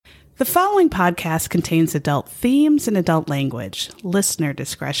The following podcast contains adult themes and adult language. Listener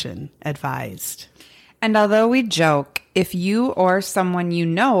discretion advised. And although we joke, if you or someone you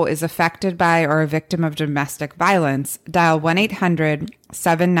know is affected by or a victim of domestic violence, dial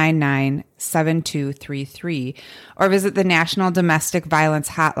 1-800-799-7233 or visit the National Domestic Violence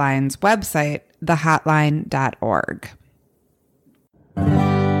Hotline's website, thehotline.org.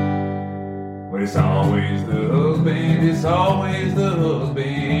 But it's always the husband, it's always the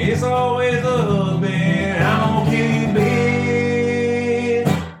husband, it's always the husband, I'm gonna kill you,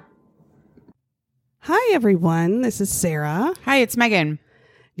 bitch. Hi, everyone. This is Sarah. Hi, it's Megan.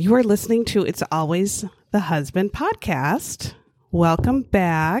 You are listening to It's Always the Husband podcast. Welcome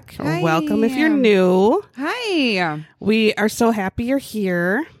back. Or Hi. welcome if you're new. Hi. We are so happy you're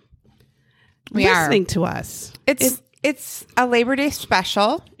here We are. listening to us. It's a Labor Day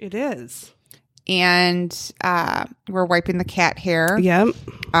special, It is. and we're wiping the cat hair Yep.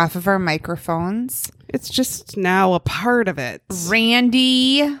 off of our microphones. It's just now a part of it.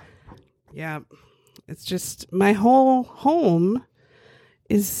 Randy. Yeah. It's just my whole home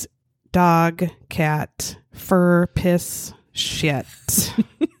is dog, cat, fur, piss, shit,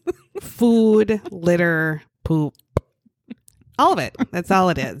 food, litter, poop. All of it. That's all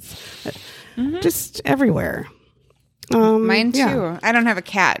it is. Just everywhere. Mine too. Yeah. I don't have a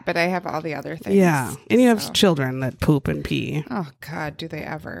cat, but I have all the other things. Yeah. And you have So- children that poop and pee. Oh God, do they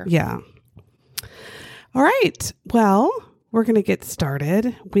ever? Yeah. All right. Well, we're going to get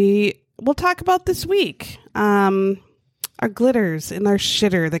started. We'll talk about this week. Our glitters and our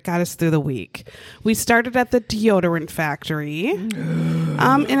shitter that got us through the week. We started at the deodorant factory.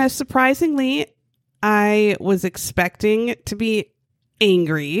 And surprisingly, I was expecting to be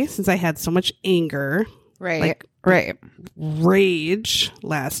angry since I had so much anger, Right. rage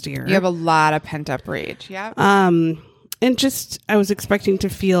last year. You have a lot of pent up rage. Yeah. And just, I was expecting to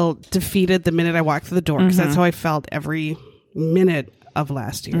feel defeated the minute I walked through the door because that's how I felt every minute of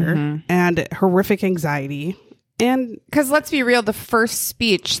last year, and horrific anxiety. And Because let's be real, the first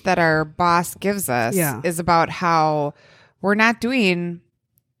speech that our boss gives us Yeah. is about how we're not doing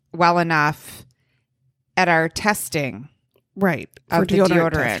well enough at our testing. right, Of the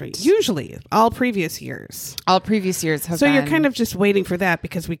deodorant. testing. Usually, all previous years. All previous years have So been. you're kind of just waiting for that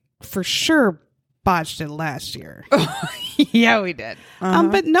because we for sure botched it last year. Yeah, we did.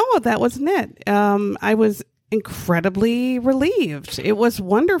 But no, that wasn't it. I was incredibly relieved. It was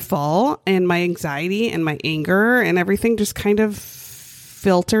wonderful, and my anxiety and my anger and everything just kind of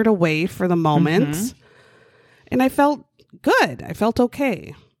filtered away for the moment. And I felt good. I felt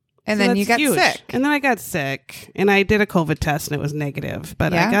okay. And So then you that's got huge. sick. And then I got sick, and I did a COVID test, and it was negative,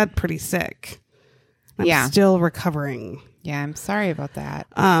 but Yeah? I got pretty sick. I'm Yeah. still recovering. Yeah, I'm sorry about that.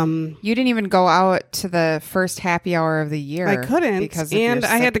 You You didn't even go out to the first happy hour of the year. I couldn't, because of and your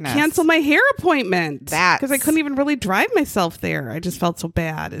I had to sickness. cancel my hair appointment That's- because I couldn't even really drive myself there. I just felt so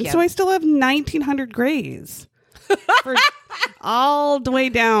bad, and Yeah. so I still have 1,900 grays for all the way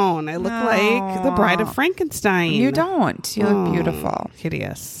down. I look like the Bride of Frankenstein. You don't. You look beautiful.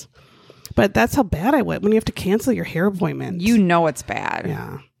 Hideous. But that's how bad I went when you have to cancel your hair appointment. You know it's bad.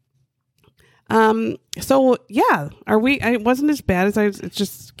 Yeah. So yeah, I wasn't as bad as I was. It's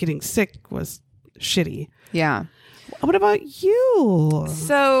just getting sick was shitty. Yeah. What about you?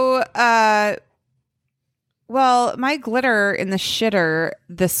 So, well, my glitter in the shitter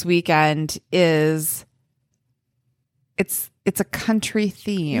this weekend is it's a country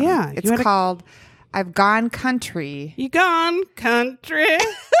theme. Yeah, It's you had a- called I've Gone Country. You gone country?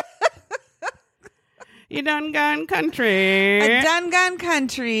 You done gone country? I done gone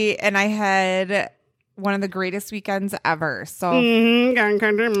country, and I had one of the greatest weekends ever. So Gone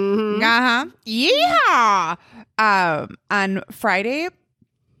country. yeah. On Friday,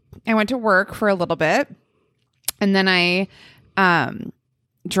 I went to work for a little bit, and then I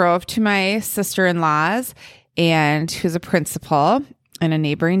drove to my sister-in-law's, and who's a principal in a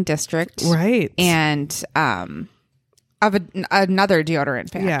neighboring district, Right. and of another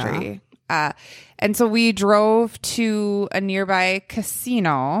deodorant factory. And so we drove to a nearby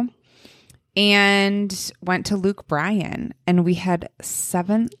casino and went to Luke Bryan, and we had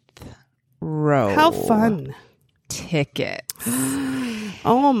 7th row. How fun. Tickets.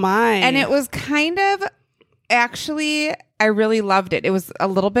 Oh my. And it was kind of, actually, I really loved it. It was a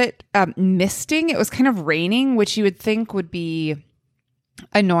little bit misting. It was kind of raining, which you would think would be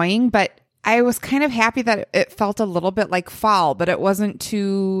annoying, but I was kind of happy that it felt a little bit like fall, but it wasn't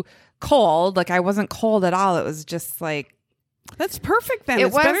too cold. Like I wasn't cold at all. It was just like, That's perfect then. it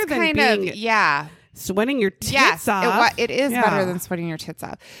It's was better than kind being of, yeah. sweating your tits Yes, off. it is Yeah. better than sweating your tits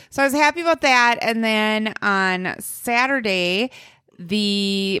off. So I was happy about that. And then on Saturday,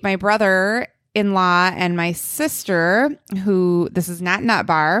 my brother-in-law and my sister, who this is not Nut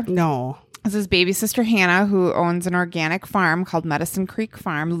Bar. No. This is baby sister Hannah, who owns an organic farm called Medicine Creek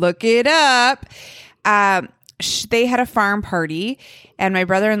Farm. Look it up. They had a farm party, and my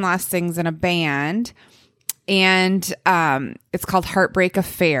brother-in-law sings in a band, and it's called Heartbreak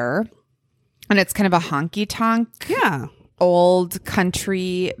Affair, and it's kind of a honky-tonk, old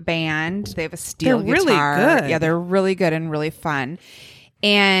country band. They have a steel guitar. Really good. Yeah, they're really good and really fun.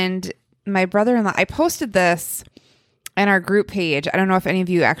 And my brother-in-law, I posted this in our group page. I don't know if any of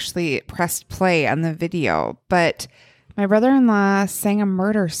you actually pressed play on the video, but my brother-in-law sang a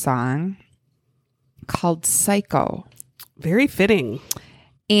murder song called Psycho. Very fitting.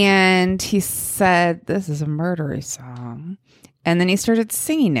 And he said, this is a murdery song. And then he started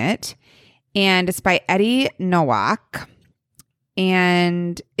singing it. And it's by Eddie Nowak.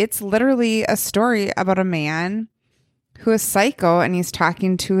 And it's literally a story about a man who is psycho, and he's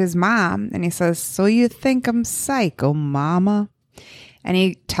talking to his mom. And he says, so you think I'm psycho, mama? And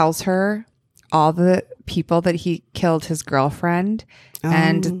he tells her all the people that he killed his girlfriend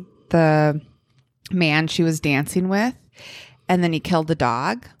and the man she was dancing with. And then he killed the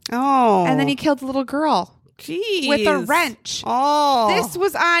dog. Oh. And then he killed the little girl. Jeez. With a wrench. Oh. This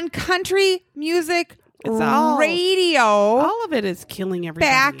was on country music all- radio. All of it is killing everybody.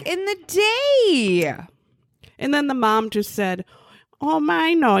 Back in the day. And then the mom just said, oh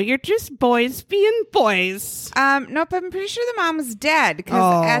my, no, you're just boys being boys. Nope, I'm pretty sure the mom was dead.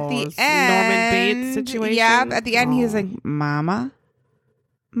 Because at the it's end. Norman Bates situation? Yeah, at the end he was like, Mama.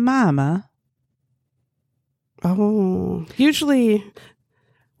 Oh. Usually,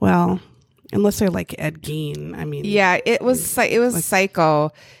 well, unless they're like Ed Gein. I mean. Yeah, it was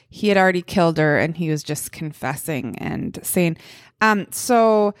Psycho. He had already killed her, and he was just confessing and saying,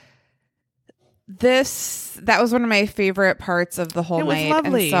 so that was one of my favorite parts of the whole It was night.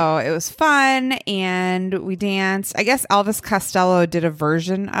 lovely. And so it was fun, and we danced. I guess Elvis Costello did a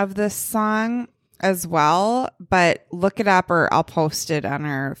version of this song as well, but look it up, or I'll post it on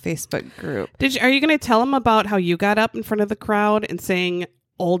our Facebook group. Are you going to tell them about how you got up in front of the crowd and sang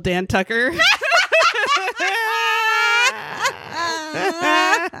Old Dan Tucker?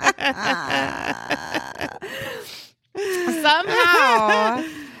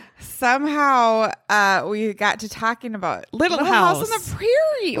 Somehow, we got to talking about Little House on the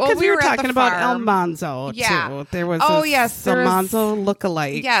Prairie. Because we were at the talking about farm. Almanzo, Yeah. too. There was there was- Almanzo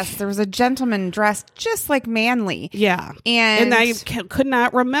lookalike. Yes, there was a gentleman dressed just like Manly. Yeah. And I could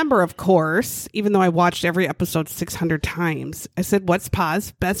not remember, of course, even though I watched every episode 600 times. I said, what's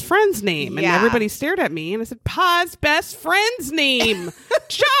Pa's best friend's name? And Yeah. everybody stared at me, and I said, Pa's best friend's name,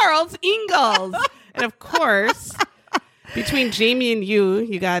 Charles Ingalls. And of course, between Jamie and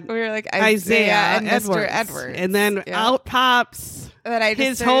you got we were like Isaiah and Edwards. Mr. Edwards. And then out pops that I just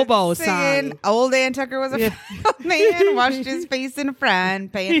his started hobo singing. song. Old Dan Tucker was a man, washed his face in a frying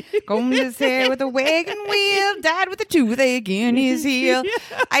pan, combed his hair with a wagon wheel, died with a toothache in his heel.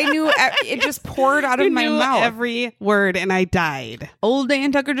 I knew it just poured out of You my knew mouth. every word, and I died. Old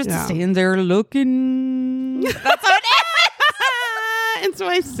Dan Tucker just stands there looking. That's how it is. And so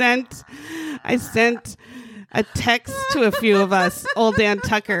I sent a text to a few of us, Old Dan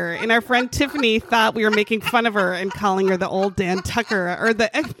Tucker, and our friend Tiffany thought we were making fun of her and calling her the Old Dan Tucker, or the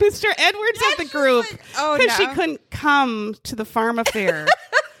Mr. Edwards of the group, because she couldn't come to the farm affair.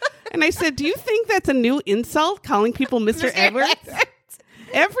 And I said, do you think that's a new insult, calling people Mr. Edwards?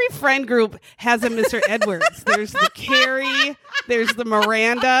 Every friend group has a Mr. Edwards. There's the Carrie, there's the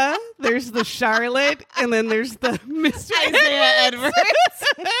Miranda, there's the Charlotte, and then there's the Mr. Isaiah Edwards.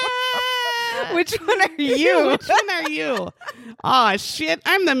 Which one are you? Which one are you? Oh, shit.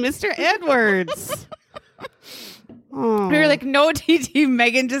 I'm the Mr. Edwards. Oh. We were like, no, TT,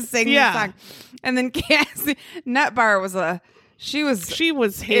 Megan just sang the Yeah. song. And then Cassie, Nut Bar was she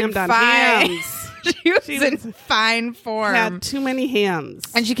was hammed on fine- hams. she was in fine form. Had too many hams.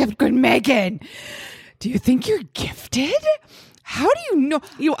 And she kept going, Megan, do you think you're gifted? How do you know?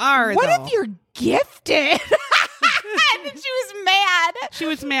 You are, What though. if you're gifted? And then she was mad. She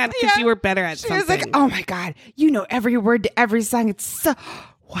was mad because you were better at She something. was like, oh my God, you know every word to every song. It's so,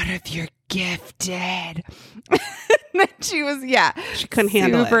 what if you're gifted? And then she was, she couldn't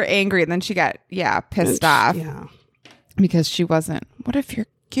handle super it. angry. And then she got, pissed off Yeah. because she wasn't, what if you're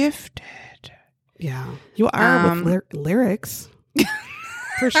gifted? Yeah. You are with lyrics.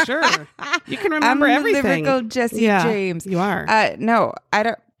 For sure. You can remember I'm everything. the lyrical Jesse James. You are. No, I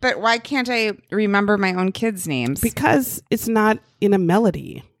don't. But why can't I remember my own kids' names? Because it's not in a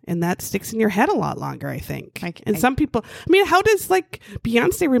melody. and that sticks in your head a lot longer, I think. And I- some people, I mean, how does like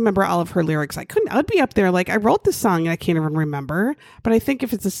Beyonce remember all of her lyrics? I'd be up there like, I wrote the song and I can't even remember. But I think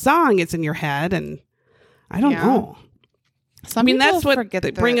if it's a song, it's in your head, and I don't know. Some I mean, people that's what forget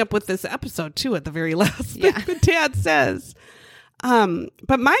they that- bring up with this episode too at the very last Yeah. thing that Dad says.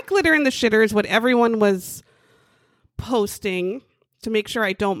 But my glitter in the shitter is what everyone was posting to make sure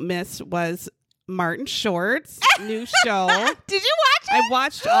I don't miss was Martin Short's new show. Did you watch it? I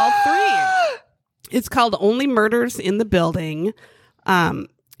watched all three. It's called Only Murders in the Building. And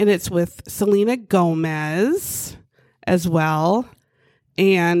it's with Selena Gomez as well.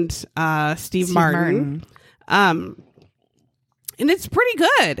 And Steve Martin. And it's pretty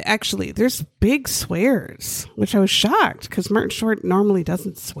good, actually. There's big swears, which I was shocked because Martin Short normally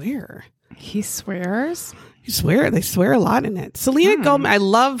doesn't swear. He swears. They swear a lot in it. Selena Gomez, I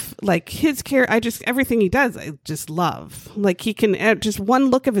love like his character. Everything he does, I just love. Like he can just one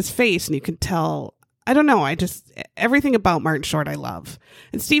look of his face and you can tell. I don't know. Everything about Martin Short, I love.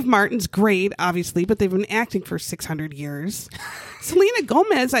 And Steve Martin's great, obviously, but they've been acting for 600 years. Selena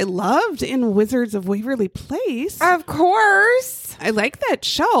Gomez, I loved in Wizards of Waverly Place. Of course. I like that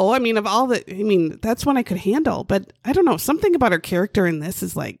show. I mean, that's one I could handle, but I don't know. Something about her character in this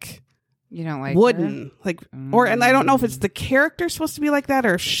is like, You don't like wooden, her? like, and I don't know if it's the character supposed to be like that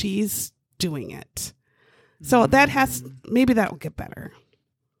or if she's doing it. So maybe that will get better.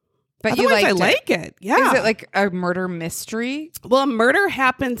 But Otherwise, you I liked it. like it. Yeah. Is it like a murder mystery? Well, a murder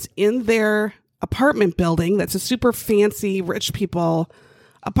happens in their apartment building. That's a super fancy rich people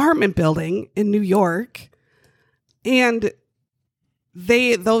apartment building in New York. And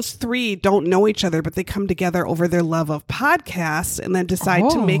those three don't know each other, but they come together over their love of podcasts and then decide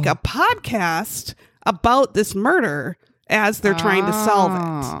to make a podcast about this murder as they're trying to solve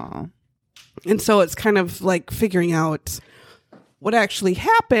it. And so it's kind of like figuring out what actually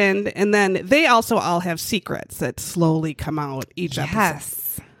happened. And then they also all have secrets that slowly come out each episode.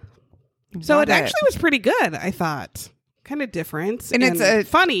 Yes. So Love it actually was pretty good, I thought. Kind of different. And it's a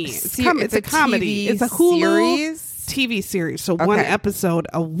funny. It's a comedy. TV It's a Hulu series? TV series. So one episode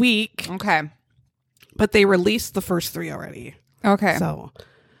a week. Okay. But they released the first three already. Okay. So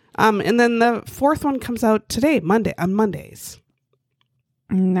and then the fourth one comes out today, on Mondays.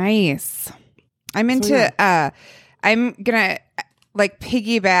 Nice. I'm into I'm gonna like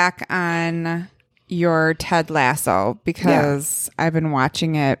piggyback on your Ted Lasso because I've been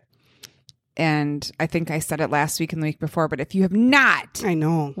watching it, and I think I said it last week and the week before, but if you have not I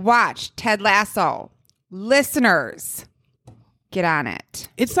know. watched Ted Lasso, listeners, get on it.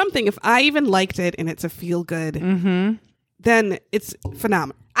 It's something, if I even liked it and it's a feel good, then it's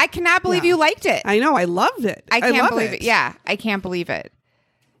phenomenal. I cannot believe you liked it. I know. I loved it. I can't love believe it. Yeah, I can't believe it.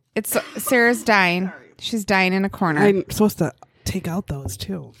 It's Sarah's dying. She's dying in a corner. I'm supposed to take out those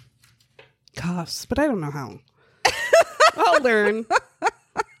too. Cuffs, but I don't know how. I'll learn.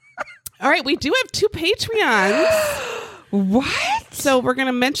 All right, we do have 2 Patreons. What? So we're going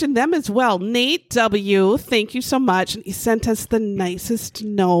to mention them as well. Nate W., thank you so much. And he sent us the nicest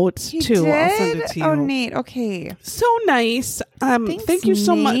note too. I'll send it to you. Oh, Nate. Okay. So nice. Thanks, thank you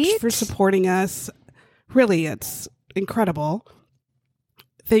so much Nate. for supporting us. Really, it's incredible.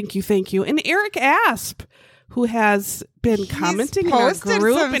 Thank you. And Eric Asp, who has been commenting in our posted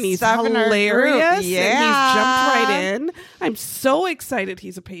group, some and he's stuff in our group. hilarious. Yeah. And he's jumped right in. I'm so excited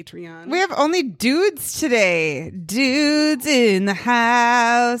he's a Patreon. We have only dudes today. Dudes in the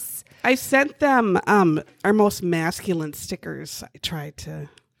house. I sent them our most masculine stickers. I tried to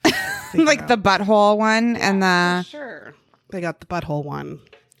Like the butthole one and the... Sure. They got the butthole one.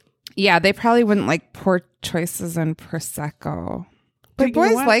 Yeah, they probably wouldn't like poor choices in Prosecco. But Do you know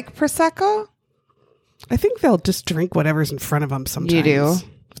boys what? like Prosecco? I think they'll just drink whatever's in front of them sometimes. You do?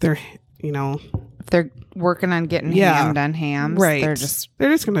 If they're, If they're working on getting Yeah. hammed on hams, right. they're just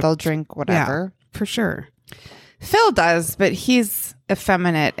going to, they'll drink whatever. for sure. Phil does, but he's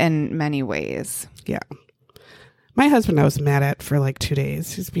effeminate in many ways. Yeah. My husband I was mad at for like 2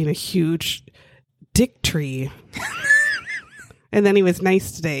 days. He's being a huge dick tree. And then he was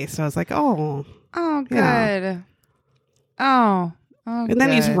nice today. So I was like, oh. Oh, good. Yeah. Oh, And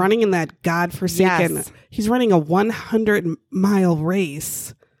then he's good. running in that godforsaken, Yes. he's running a 100-mile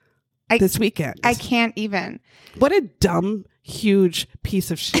race this weekend. I can't even. What a dumb, huge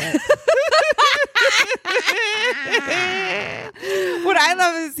piece of shit. What I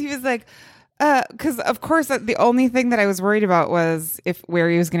love is he was like, because of course the only thing that I was worried about was where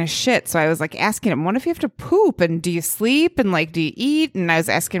he was going to shit. So I was like asking him, what if you have to poop, and do you sleep, and like do you eat? And I was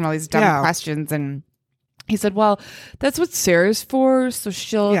asking him all these dumb questions, and he said, well, that's what Sarah's for.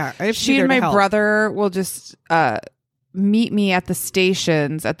 So Yeah, I have to be she there and to my help. brother will just meet me at the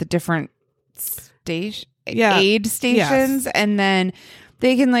stations, at the different aid stations, and then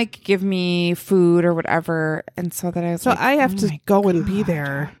they can like give me food or whatever. And so that I was I have to go and be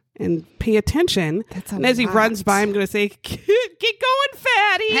there and pay attention. And as he runs by, I'm going to say, "Get going,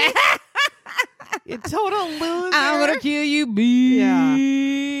 fatty." You total loser. I'm gonna kill you, bitch.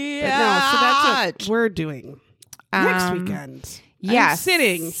 Yeah. But no, so that's what we're doing next weekend. Yeah,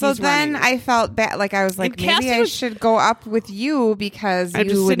 sitting. So then I felt bad. Like I was like, And maybe Cassie I was- should go up with you because I'm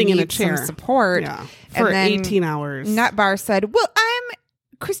you just would sitting in a need chair. some support. Yeah, for And then 18 hours. Nutbar said, "Well,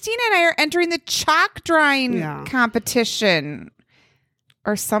 Christina and I are entering the chalk drawing competition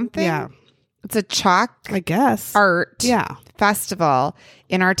or something. Yeah, It's a chalk I guess. art Yeah. festival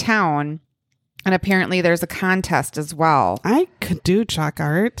in our town, and apparently there's a contest as well." I could do chalk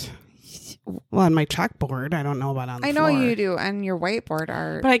art. Well, on my chalkboard. I don't know about on the I know floor. you do on your whiteboard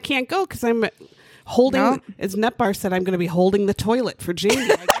art. But I can't go because I'm holding, Nope. as Nutbar said, I'm going to be holding the toilet for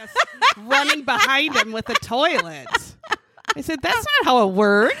Jamie. I guess running behind him with a toilet. I said, that's not how it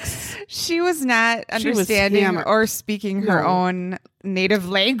works. She was not She was understanding hammered. or speaking her No. own native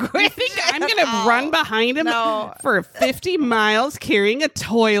language. I think I'm going to run behind him for 50 miles carrying a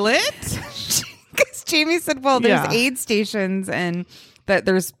toilet. Because Jamie said, well, there's Yeah. aid stations and that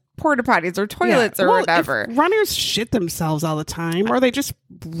there's porta potties or toilets or Well, whatever. if runners shit themselves all the time, or they just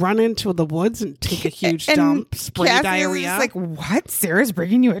run into the woods and take a huge And dump, spray Cassie is diarrhea. just like, what? Sarah's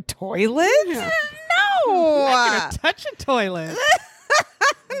bringing you a toilet? Yeah. No. I'm not gonna touch a toilet.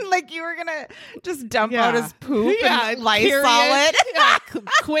 Like you were going to just dump Yeah. out his poop and carry Lysol it. Yeah,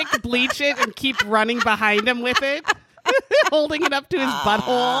 quick bleach it and keep running behind him with it. Holding it up to his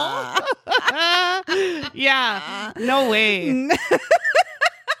butthole. Yeah. No way.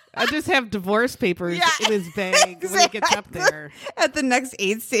 I just have divorce papers in his bag when he gets up there. At the next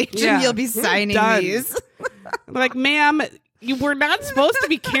aid station, Yeah. you'll be signing Done. these. I'm like, ma'am, you were not supposed to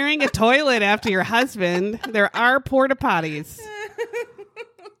be carrying a toilet after your husband. There are porta potties.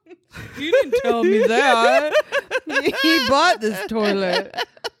 You didn't tell me that. He bought this toilet.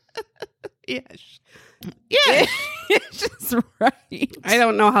 Yes. Yeah. It's just right. I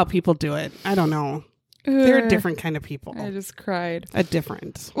don't know how people do it. I don't know. They're a different kind of people. I just cried. A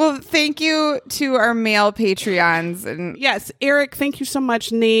different. Well, thank you to our male Patreons. And Yes, Eric, thank you so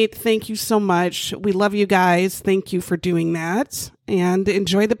much. Nate, thank you so much. We love you guys. Thank you for doing that. And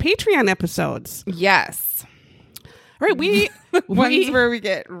enjoy the Patreon episodes. yes. All right, Ones where we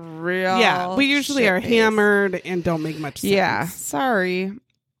get real. we usually are shit-faced. hammered and don't make much sense. Yeah. Sorry.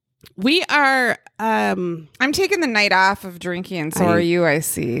 We are I'm taking the night off of drinking, and so I- are you, I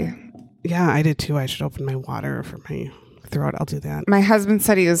see. yeah, I did too. I should open my water for my throat. I'll do that. My husband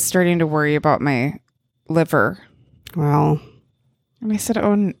said he was starting to worry about my liver. Well, And I said,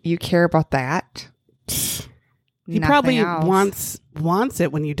 oh, you care about that? he Nothing probably else. wants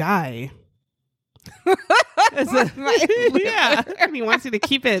it when you die. My Yeah, and he wants you to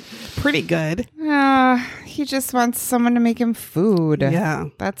keep it pretty good. He just wants someone to make him food. Yeah.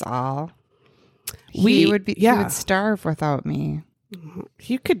 That's all. He He would starve without me.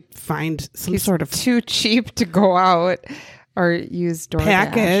 You could find some He's sort of too cheap to go out or use DoorDash.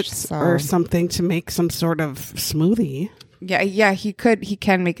 packets so- or something to make some sort of smoothie. Yeah, he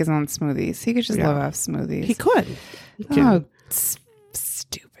can make his own smoothies. He could just Yeah. live off smoothies. He could. Oh,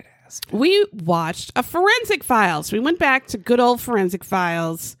 stupid ass. We watched a Forensic Files. We went back to good old Forensic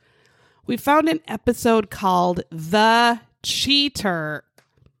Files. We found an episode called The Cheater.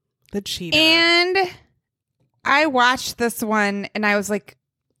 The Cheater. And I watched this one and I was like,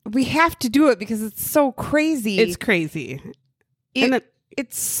 we have to do it because it's so crazy. It's crazy. And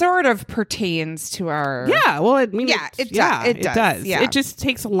It sort of pertains to our... yeah, well, I mean, Yeah, it it does, yeah. It just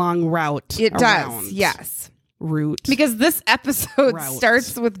takes a long route. It around. does, yes. Route. Because this episode Route.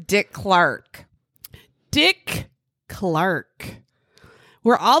 starts with Dick Clark. Dick Clark.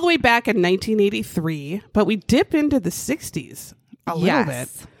 We're all the way back in 1983, but we dip into the 60s a little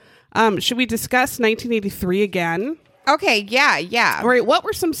bit. Should we discuss 1983 again? Okay, yeah. All right, what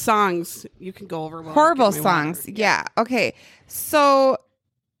were some songs you can go over? while I Horrible get my water? songs. Yeah. Okay. So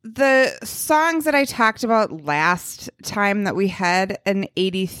the songs that I talked about last time that we had in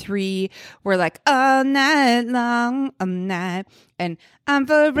 83 were like All Night Long, All Night, and I'm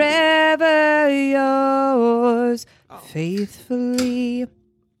Forever Yours, Faithfully.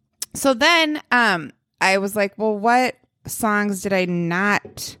 So then I was like, well, what songs did I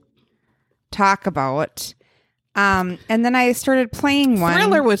not talk about? And then I started playing one.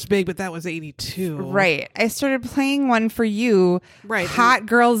 Thriller was big, but that was 82. Right. I started playing one for you. Right. Hot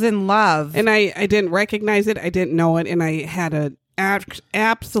Girls in Love. And I didn't recognize it. I didn't know it. And I had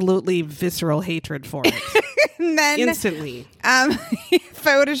absolutely visceral hatred for it. And then Instantly. if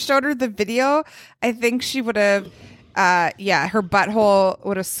I would have showed her the video, I think she would have her butthole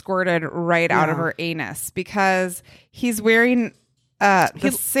would have squirted right out of her anus, because he's wearing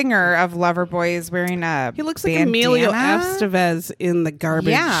the singer of Loverboy is wearing a He looks like bandana. Emilio Estevez in the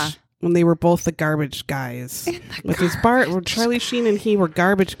Garbage. Yeah. When they were both the Garbage Guys. With his Charlie Sheen and he were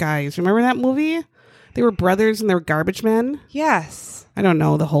Garbage Guys. Remember that movie? They were brothers and they were garbage men. Yes. I don't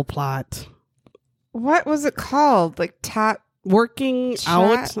know the whole plot. What was it called? Like Working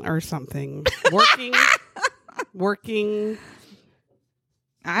Chat? out or something. Working.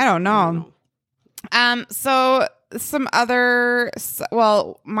 I don't know. So some other,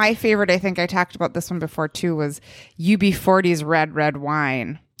 my favorite, I think I talked about this one before too, was UB40's Red Red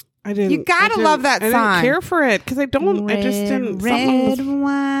Wine. I didn't. You gotta love that I song. didn't care for it because I don't. I just didn't. Red wine.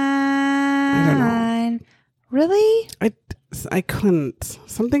 I don't know. Really? I couldn't.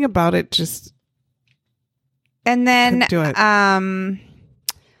 Something about it just. And then, couldn't do it.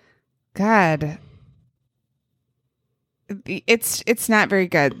 God, it's not very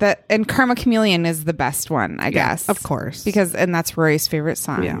good. And Karma Chameleon is the best one, I guess, of course, and that's Rory's favorite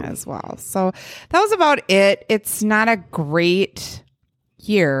song as well. So that was about it. It's not a great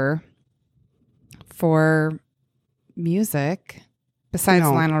year for music besides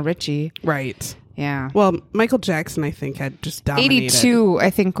Lionel Richie, right? Yeah. Well, Michael Jackson, I think, had just dominated. 82, I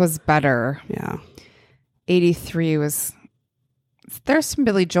think, was better. Yeah. 83 was. There's some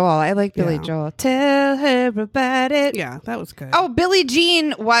Billy Joel. I like Billy Joel. Tell her about it. Yeah, that was good. Oh, Billie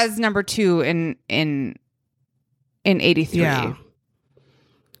Jean was number 2 in 83. Yeah.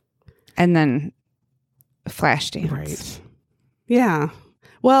 And then Flashdance. Right. Yeah.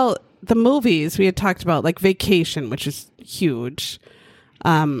 Well, the movies we had talked about, like Vacation, which is huge.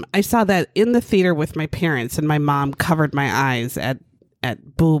 I saw that in the theater with my parents, and my mom covered my eyes at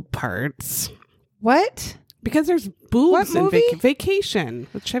boob parts. What? Because there's boobs What in movie? Vacation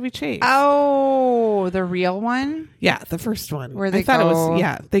with Chevy Chase. Oh, the real one? Yeah, the first one. Where they I thought go- it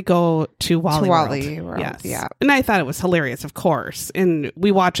was, they go to Wally Wally World. World, Yes. yeah. And I thought it was hilarious, of course. And we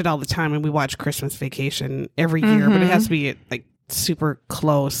watch it all the time, and we watch Christmas Vacation every year, but it has to be like super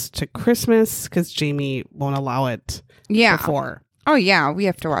close to Christmas because Jamie won't allow it before. Oh, yeah. We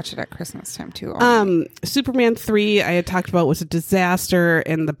have to watch it at Christmas time, too. Superman 3, I had talked about, was a disaster,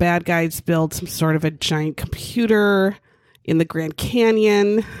 and the bad guys build some sort of a giant computer in the Grand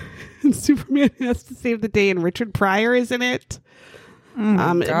Canyon. And Superman has to save the day, and Richard Pryor is in it.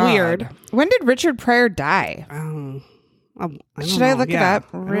 God. Weird. When did Richard Pryor die? Should I look it up?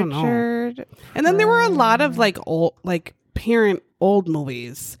 Richard. And then there were a lot of old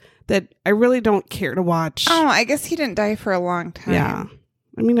movies that I really don't care to watch. Oh, I guess he didn't die for a long time. Yeah.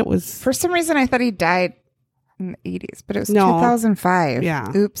 I mean, it was... For some reason, I thought he died in the 80s, but it was No. 2005.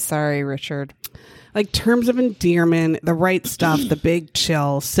 Yeah. Oops, sorry, Richard. Like Terms of Endearment, The Right Stuff, The Big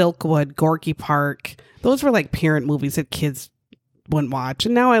Chill, Silkwood, Gorky Park. Those were like parent movies that kids wouldn't watch.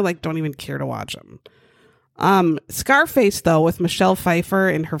 And now I don't even care to watch them. Scarface, though, with Michelle Pfeiffer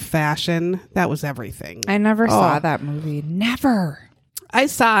in her fashion, that was everything. I never saw that movie. Never. I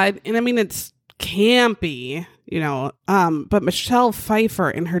saw it, and I mean, it's campy, but Michelle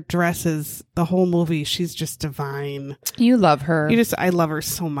Pfeiffer in her dresses, the whole movie, she's just divine. You love her. I love her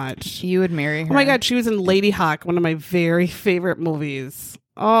so much. You would marry her. Oh my God, she was in Lady Hawk, one of my very favorite movies.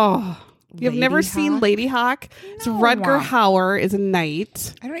 Oh, you've never seen Lady Hawk? It's Rutger Hauer is a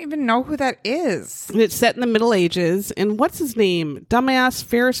knight. I don't even know who that is. And it's set in the Middle Ages. And what's his name? Dumbass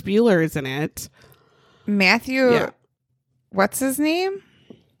Ferris Bueller is in it. Matthew. Yeah. What's his name?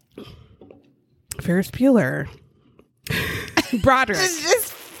 Ferris Bueller. Broderick. It's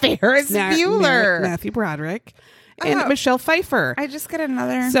just Ferris Bueller. Matthew Broderick. And Michelle Pfeiffer. I just got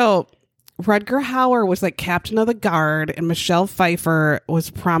another. So Rutger Hauer was like captain of the guard, and Michelle Pfeiffer was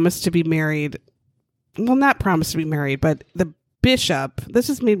promised to be married. Well, not promised to be married, but the bishop. This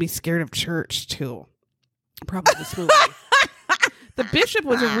has made me scared of church too. Probably this movie. The bishop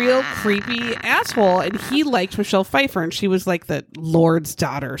was a real creepy asshole, and he liked Michelle Pfeiffer, and she was like the Lord's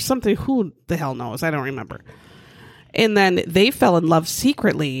daughter, something. Who the hell knows? I don't remember. And then they fell in love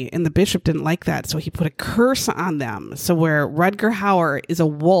secretly, and the bishop didn't like that, so he put a curse on them. So where Rutger Hauer is a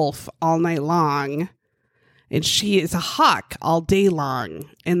wolf all night long, and she is a hawk all day long,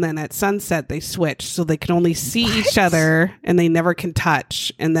 and then at sunset they switch, so they can only see each other, and they never can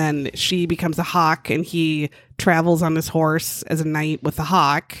touch. And then she becomes a hawk, and he travels on his horse as a knight with the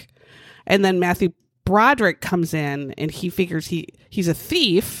hawk. And then Matthew Broderick comes in, and he figures he's a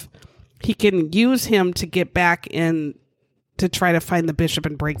thief. He can use him to get back in to try to find the bishop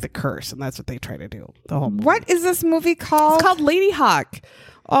and break the curse, and that's what they try to do. The whole movie. What is this movie called? It's called Lady Hawk.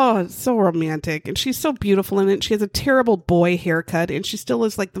 Oh, it's so romantic, and she's so beautiful in it. She has a terrible boy haircut, and she still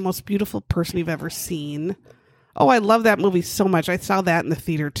is like the most beautiful person you've ever seen. Oh, I love that movie so much. I saw that in the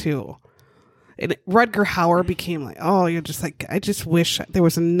theater too. And Rutger Hauer became like, oh, you're just like, I just wish there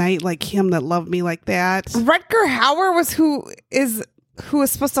was a knight like him that loved me like that. Rutger Hauer was who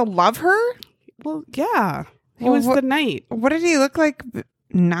was supposed to love her? Well, yeah. He Well, was the knight. What did he look like?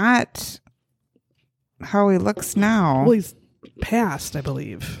 Not how he looks now. Well, he's passed, I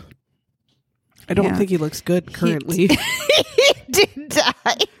believe. I don't Yeah. think he looks good currently. He did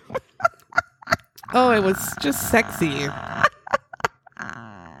die. Oh, it was just sexy.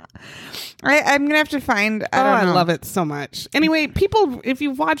 I'm gonna have to find. I love it so much. Anyway, people, if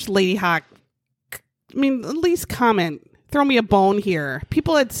you watch Lady Hawk, I mean, at least comment. Throw me a bone here.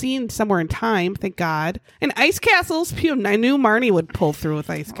 People had seen Somewhere in Time, thank God. And Ice Castles. I knew Marnie would pull through with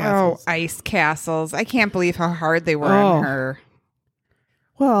Ice Castles. Oh, Ice Castles! I can't believe how hard they were Oh. on her.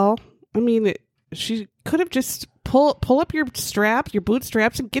 Well, I mean, she could have just pull up your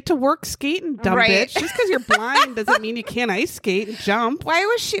bootstraps, and get to work skating, dumb Right. bitch. Just because you're blind doesn't mean you can't ice skate and jump. Why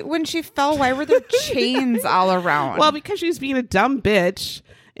was she when she fell? Why were there chains all around? Well, because she was being a dumb bitch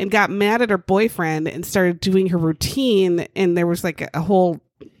and got mad at her boyfriend and started doing her routine, and there was like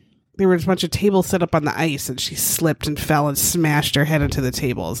there was a bunch of tables set up on the ice, and she slipped and fell and smashed her head into the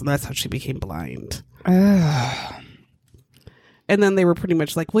tables, and that's how she became blind. Ugh. And then they were pretty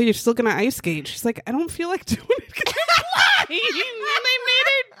much like, well, you're still going to ice skate. She's like, I don't feel like doing it because I'm blind. And they made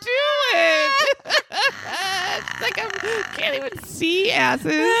her do it. She's like, I can't even see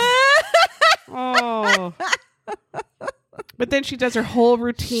asses. Oh. But then she does her whole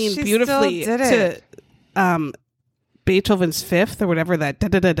routine She beautifully still did to Beethoven's Fifth or whatever, that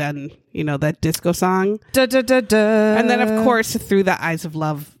da-da-da-dun, that disco song. Da-da-da-da. And then, of course, through the Eyes of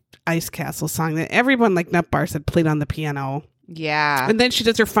Love Ice Castle song that everyone like Nut Bar said played on the piano. Yeah. And then she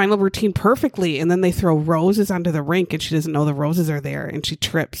does her final routine perfectly, and then they throw roses onto the rink, and she doesn't know the roses are there, and she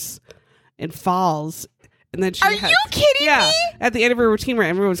trips and falls. And then Are you kidding me? At the end of her routine where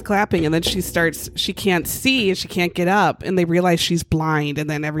everyone's clapping, and then she can't see and she can't get up, and they realize she's blind, and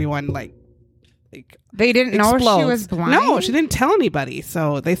then everyone like They didn't know explodes. she was blind? No, she didn't tell anybody,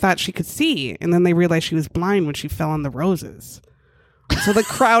 so they thought she could see, and then they realized she was blind when she fell on the roses. So the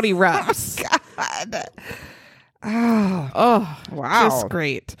crowd erupts. God. Oh, Oh, wow. just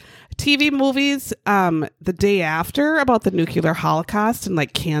great. TV movies, The Day After, about the nuclear holocaust in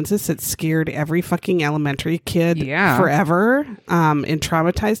like Kansas, it scared every fucking elementary kid forever, and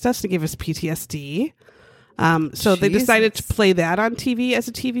traumatized us and gave us PTSD. So they decided to play that on TV as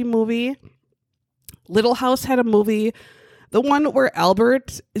a TV movie. Little House had a movie, the one where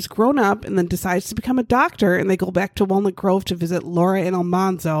Albert is grown up and then decides to become a doctor, and they go back to Walnut Grove to visit Laura and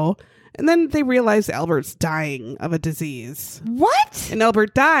Almanzo. And then they realize Albert's dying of a disease. What? And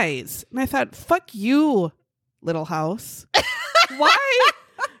Albert dies. And I thought, fuck you, Little House. Why?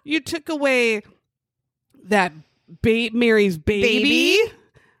 You took away that Mary's baby?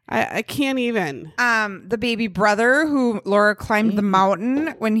 I can't even. The baby brother who Laura climbed the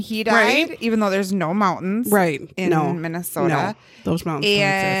mountain when he died, Right. even though there's no mountains in Minnesota. No, those mountains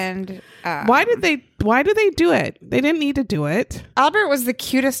don't exist. And Why did they do it? They didn't need to do it. Albert was the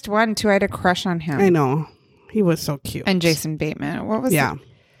cutest one too. I had a crush on him. I know. He was so cute. And Jason Bateman. What was Yeah. it?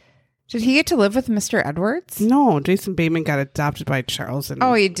 Did he get to live with Mr. Edwards? No, Jason Bateman got adopted by Charles and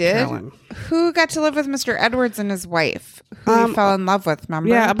Oh, he did? Carolyn. Who got to live with Mr. Edwards and his wife? Who he fell in love with, remember?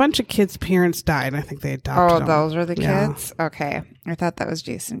 Yeah, a bunch of kids' parents died. I think they adopted them. those were the Yeah. kids? Okay. I thought that was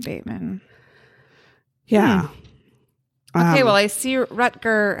Jason Bateman. Yeah. Okay, well, I see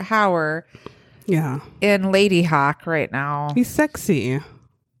Rutger Hauer Yeah. in Lady Hawk right now. He's sexy.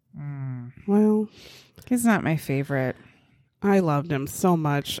 Well, He's not my favorite. I loved him so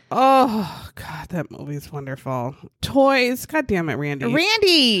much. Oh, God, that movie's wonderful. Toys. God damn it, Randy.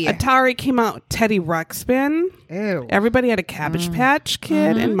 Randy! Atari came out. Teddy Ruxpin. Ew. Everybody had a Cabbage Patch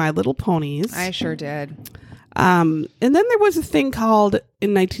Kid and My Little Ponies. I sure did. And then there was a thing called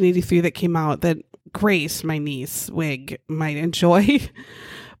in 1983 that came out that Grace, my niece, Wig, might enjoy.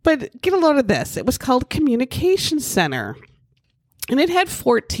 But get a load of this. It was called Communication Center. And it had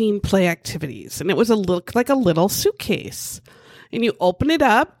 14 play activities. And it was like a little suitcase. And you open it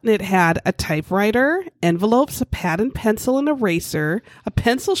up, and it had a typewriter, envelopes, a pad and pencil, an eraser, a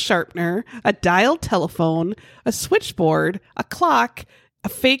pencil sharpener, a dial telephone, a switchboard, a clock, a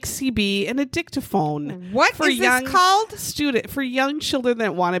fake CB, and a dictaphone. What is this called? For young children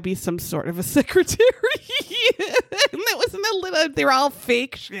that want to be some sort of a secretary. It wasn't a little. They were all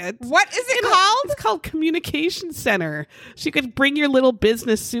fake shit. What is it called? It's called Communication Center. So you could bring your little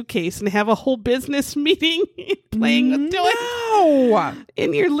business suitcase and have a whole business meeting playing with No.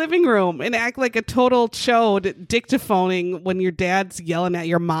 in your living room and act like a total chode dictaphoning when your dad's yelling at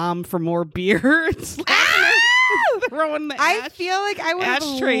your mom for more beer. It's like throwing the I feel like I would have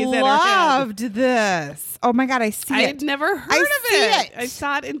ashtrays at her head. loved this. Oh my God, I see I it. had never heard I of see it. it. I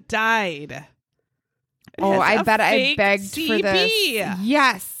saw it and died. It Oh, has I a bet I fake begged for CB this.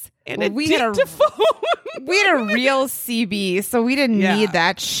 Yes. and Well, a we had a dictaphone. we had a real CB, so we didn't Yeah. need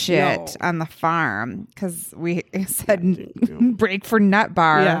that shit No. on the farm because we said break for Nut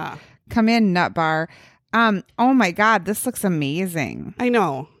Bar. Yeah. Come in, Nut Bar. Oh my God, this looks amazing. I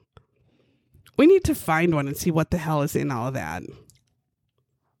know. We need to find one and see what the hell is in all of that.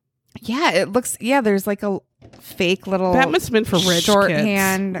 Yeah, it looks. Yeah, there's like a fake little. That must have been for rich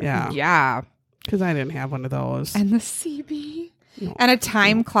shorthand. kids. Yeah. Yeah. Because I didn't have one of those. And the CB. No. And a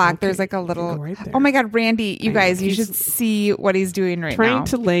time clock. Okay. There's like a You can little. go right there. Oh my God, Randy, you I know. guys, you He's should see what he's doing right Trying now.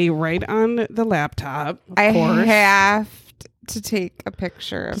 to lay right on the laptop. Of I course. have to take a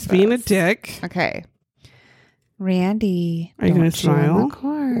picture of Just being a this. dick. Okay. Randy. Are you gonna don't chew on smile? the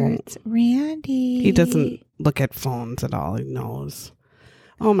cord. Randy. He doesn't look at phones at all. He knows.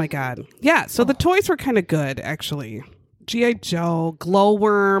 Oh my God. Yeah. So the toys were kind of good, actually. G.I. Joe,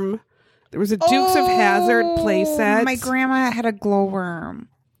 Glowworm. There was a Dukes of Hazzard playset My grandma had a glowworm.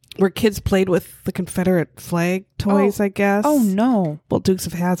 where kids played with the Confederate flag toys, I guess. Oh no. Well, Dukes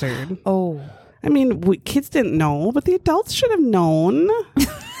of Hazzard. Oh. I mean, kids didn't know, but the adults should have known.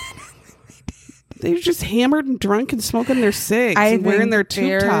 They were just hammered and drunk and smoking their cigs and wearing their tube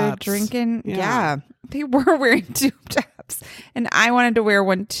they're tops. drinking. Yeah. Yeah. They were wearing tube tops. And I wanted to wear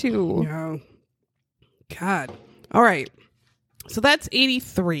one too. Yeah. God. All right. So that's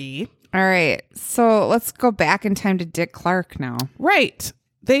 83. All right. So let's go back in time to Dick Clark now. Right.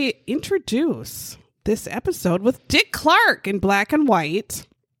 They introduce this episode with Dick Clark in black and white.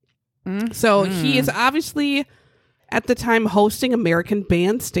 So he is obviously at the time hosting American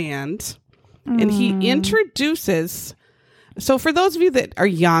Bandstand. And he introduces. So for those of you that are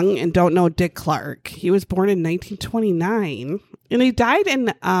young and don't know Dick Clark, he was born in 1929 and he died in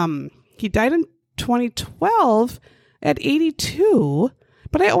 2012 at 82.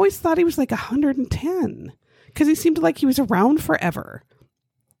 But I always thought he was like 110 because he seemed like he was around forever.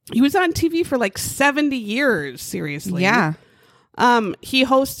 He was on TV for like 70 years, seriously. Yeah. He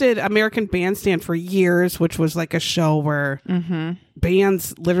hosted American Bandstand for years, which was like a show where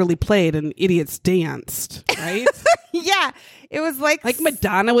bands literally played and idiots danced, right? Yeah. It was like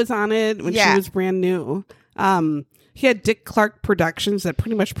Madonna was on it when she Yeah. was brand new. He had Dick Clark Productions that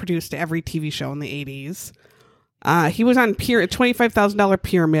pretty much produced every TV show in the 80s. He was on $25,000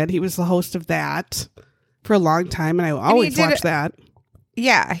 Pyramid. He was the host of that for a long time, and I always watched that.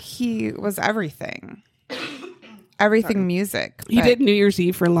 Yeah, he was everything. Everything music. He did New Year's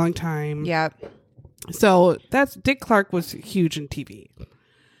Eve for a long time. Yeah. So that's Dick Clark was huge in TV.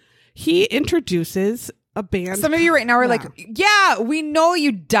 He introduces a band. Some of you right now are like, yeah, we know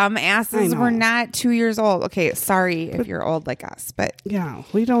you dumb I asses. know. We're not 2 years old. Okay, sorry if you're old like us, but Yeah,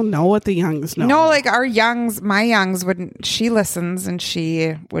 we don't know what the youngs know. no, like our youngs, my youngs wouldn't. She listens and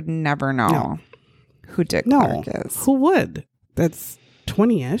she would never know No. who Dick no. Clark is. Who would? That's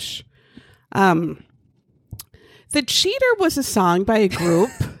 20-ish. The Cheater was a song by a group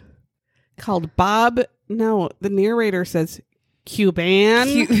called Bob. No, the narrator says Cuban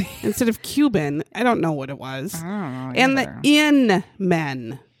instead of Cuban. I don't know what it was. I don't know And either. the In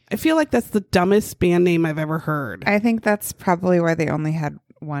Men. I feel like that's the dumbest band name I've ever heard. I think that's probably why they only had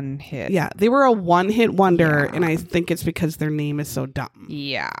one hit. Yeah, they were a one-hit wonder, and I think it's because their name is so dumb.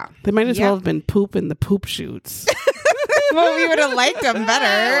 Yeah. They might as Yep. well have been Poop in the Poop Shoots. Well, we would have liked them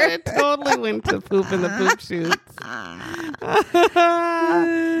better. It totally went to Poop in the Poop Shoots.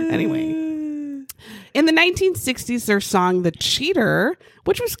 Anyway, in the 1960s, their song "The Cheater,"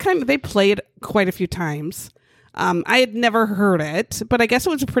 which was they played quite a few times. I had never heard it, but I guess it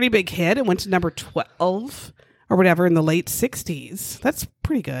was a pretty big hit. It went to number 12 or whatever in the late 60s. That's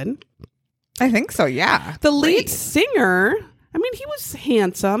pretty good. I think so, yeah. The lead singer, I mean, he was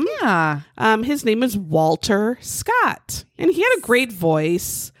handsome. Yeah. His name is Walter Scott, and he had a great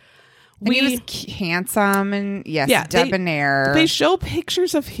voice. And he was handsome and, yes, Yeah, debonair. They show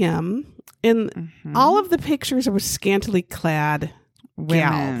pictures of him. In all of the pictures, there was scantily clad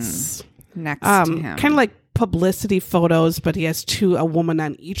gals. next to him. Kind of like publicity photos, but he has a woman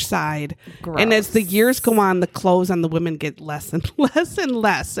on each side. And as the years go on, the clothes on the women get less and less and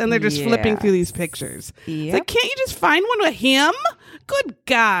less, and they're just flipping through these pictures. It's like, can't you just find one of him? Good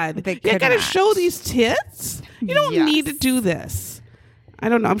God, They you could got to not. show these tits. You don't need to do this. I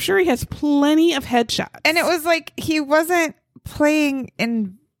don't know. I'm sure he has plenty of headshots. And it was like he wasn't playing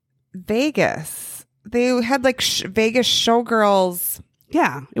in Vegas. They had like Vegas showgirls.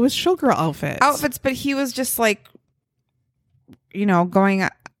 Yeah, it was showgirl outfits. But he was just like, going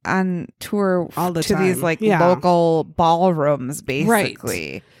on tour all the to time. these like local ballrooms,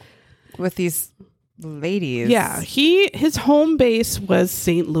 basically, right. with these ladies. Yeah, his home base was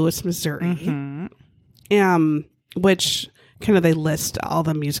St. Louis, Missouri, which kind of they list all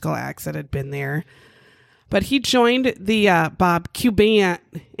the musical acts that had been there. But he joined the Bob Cuban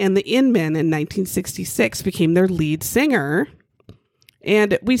and the Inmen in 1966, became their lead singer.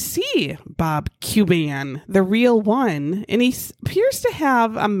 And we see Bob Cuban, the real one, and he appears to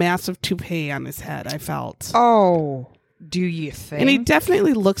have a massive toupee on his head, I felt. Oh, do you think? And he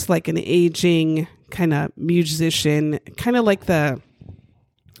definitely looks like an aging kind of musician, kind of like the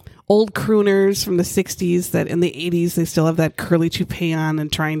old crooners from the 60s that in the 80s, they still have that curly toupee on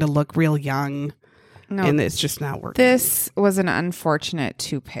and trying to look real young. No, and it's just not working. This was an unfortunate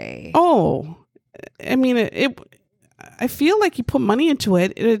toupee. Oh, I mean, I feel like he put money into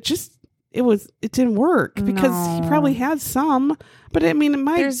it. It didn't work because he probably had some. But I mean,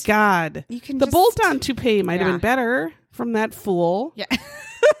 God, the bolt-on toupee might have been better from that fool. Yeah,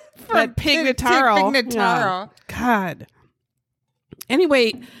 that Pig Notaro. Yeah. God.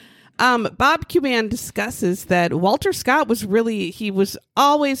 Anyway, Bob Cuban discusses that Walter Scott he was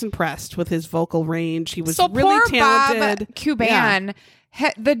always impressed with his vocal range. He was really talented. Bob Cuban. Yeah.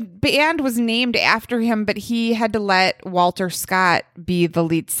 The band was named after him, but he had to let Walter Scott be the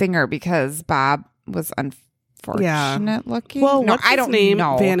lead singer because Bob was unfortunate looking. Well, what's his name?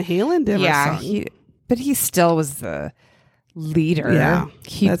 Van Halen did. Yeah, but he still was the leader. Yeah,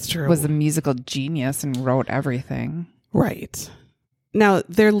 that's true. Was a musical genius and wrote everything. Right. Now,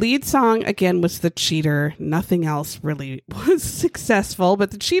 their lead song, again, was The Cheater. Nothing else really was successful,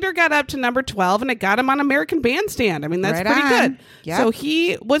 but The Cheater got up to number 12, and it got him on American Bandstand. I mean, that's pretty good. Yep. So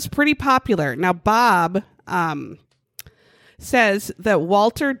he was pretty popular. Now, Bob says that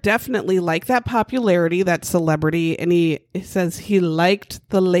Walter definitely liked that popularity, that celebrity, and he says he liked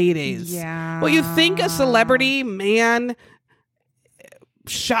the ladies. Yeah. Well, you think a celebrity, man,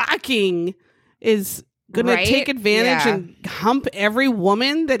 shocking, is going to take advantage and hump every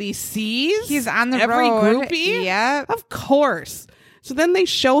woman that he sees. He's on the every road. groupie. Yeah, of course. So then they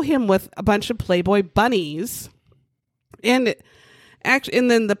show him with a bunch of Playboy bunnies, and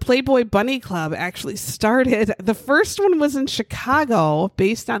then the Playboy Bunny Club actually started. The first one was in Chicago,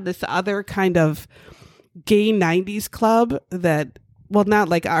 based on this other kind of gay 90s club that, well, not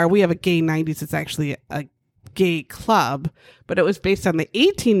like we have a gay 90s. It's actually a gay club, but it was based on the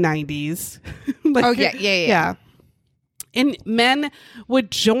 1890s. Yeah. And men would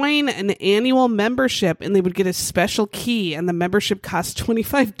join an annual membership, and they would get a special key, and the membership cost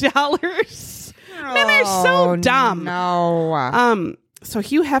 $25. Men are so dumb. No. So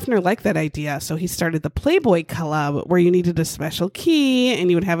Hugh Hefner liked that idea, so he started the Playboy Club, where you needed a special key, and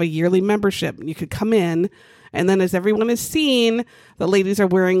you would have a yearly membership, and you could come in. And then, as everyone has seen, the ladies are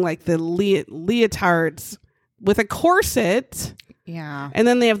wearing like the leotards with a corset. Yeah. And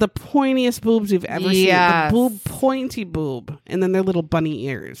then they have the pointiest boobs you've ever seen. The pointy boob. And then their little bunny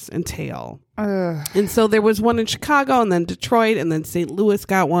ears and tail. And so there was one in Chicago, and then Detroit, and then St. Louis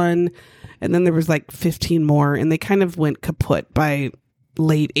got one. And then there was like 15 more. And they kind of went kaput by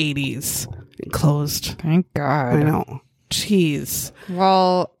late 80s and closed. Thank God. I know. Jeez.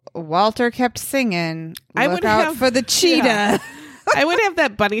 Well, Walter kept singing. I would out have for the cheetah. Yeah. I would have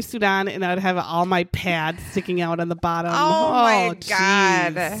that bunny suit on, and I would have all my pads sticking out on the bottom. Oh my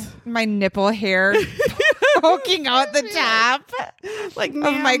God. Geez. My nipple hair poking out the top like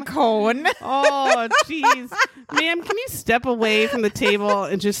of my cone. Oh, jeez. Ma'am, can you step away from the table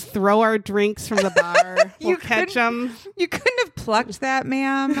and just throw our drinks from the bar? We'll catch them. You couldn't have plucked that,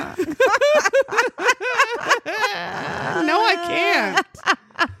 ma'am. No, I can't.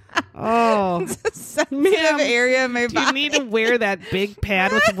 Oh, it's a sensitive area of my body. Do you need to wear that big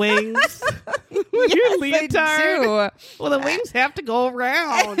pad with wings? Your leotard. I do. Well, the wings have to go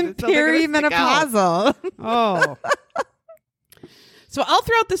around. I'm perimenopausal. Oh. So all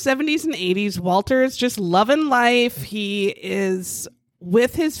throughout the 70s and 80s, Walter is just loving life. He is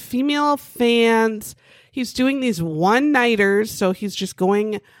with his female fans. He's doing these one-nighters, so he's just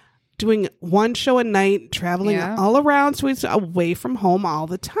doing one show a night, traveling all around, so he's away from home all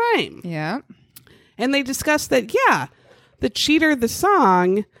the time. Yeah. And they discussed that, The Cheater, the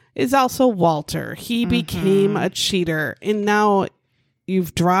song, is also Walter. He became a cheater, and now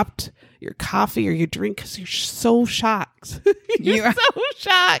you've dropped your coffee or your drink because you're so shocked. You're so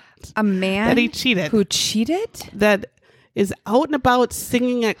shocked. A man that he cheated. who cheated? That is out and about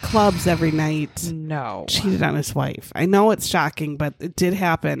singing at clubs every night. No. Cheated on his wife. I know it's shocking, but it did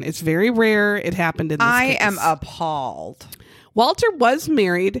happen. It's very rare. It happened in this I case. am appalled. Walter was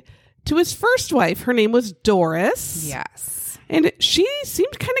married to his first wife. Her name was Doris. Yes. And she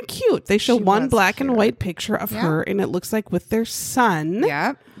seemed kind of cute. They show She one was black and cute. white picture of her, and it looks like with their son.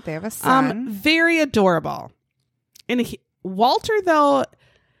 Yep. They have a son. Very adorable. And Walter, though,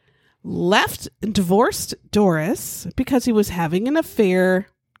 left and divorced Doris because he was having an affair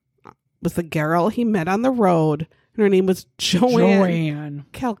with a girl he met on the road. And her name was Joanne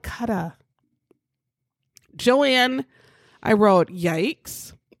Calcutta. Joanne, I wrote,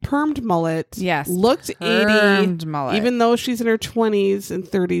 yikes. Permed mullet. Yes. Looked 80. Permed mullet. Even though she's in her 20s and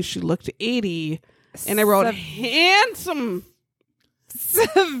 30s, she looked 80. And I wrote, handsome.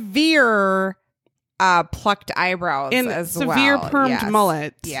 Severe plucked eyebrows And as severe well. permed Yes.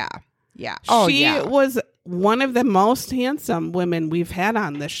 mullet. Yeah. Yeah. Oh, she yeah. was one of the most handsome women we've had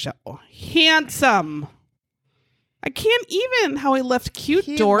on this show. Handsome. I can't even how he left cute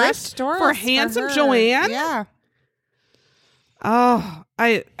He Doris, left Doris for handsome her. Joanne. Yeah. Oh,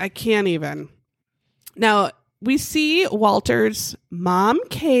 I can't even. Now, we see Walter's mom,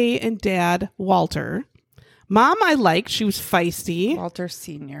 Kay, and dad, Walter. Mom, I liked. She was feisty. Walter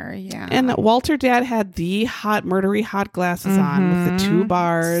Sr., yeah. And Walter dad had the murdery hot glasses on with the two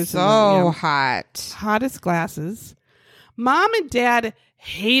bars. So and the, hot. hottest glasses. Mom and dad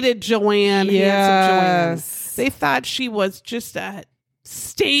hated Joanne, handsome Yes. Joanne. They thought she was just a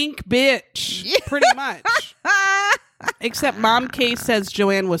stink bitch, pretty much. Except Mom Kay says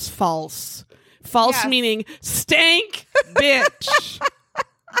Joanne was false. False Yes. meaning stank bitch.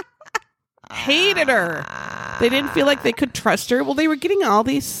 Hated her. They didn't feel like they could trust her. Well, they were getting all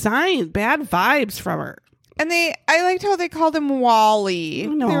these signs, bad vibes from her. And I liked how they called him Wally.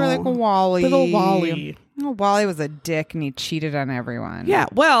 No. They were like Wally. Little Wally. Oh, Wally was a dick and he cheated on everyone. Yeah,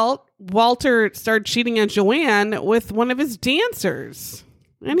 well, Walter started cheating on Joanne with one of his dancers.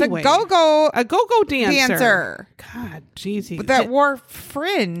 Anyway, The go-go a go-go dancer. dancer God, jeez. that wore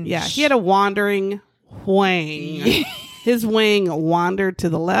fringe. Yeah, he had a wandering wang. His wang wandered to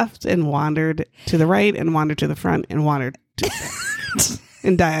the left and wandered to the right and wandered to the front and wandered to the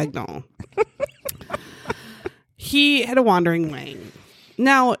in diagonal. He had a wandering wang.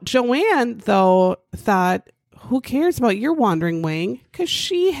 Now, Joanne, though, thought, who cares about your wandering wang? Because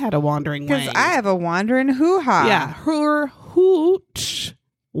she had a wandering wang. Because I have a wandering hoo-ha. Yeah, her hooch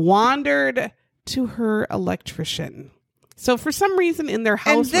wandered to her electrician. So for some reason in their And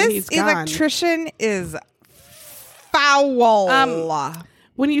house when he's this gone, electrician is foul.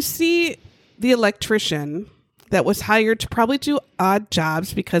 when you see the electrician that was hired to probably do odd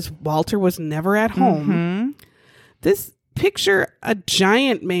jobs because Walter was never at home, this picture a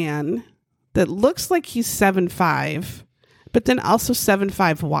giant man that looks like he's 7'5", but then also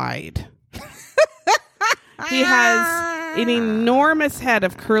 7'5" wide. He has an enormous head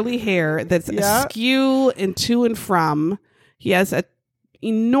of curly hair that's askew and to and from. He has an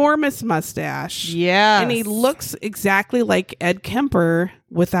enormous mustache. Yeah. And he looks exactly like Ed Kemper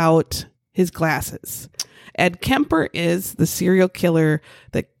without his glasses. Ed Kemper is the serial killer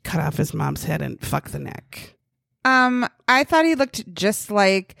that cut off his mom's head and fucked the neck. I thought he looked just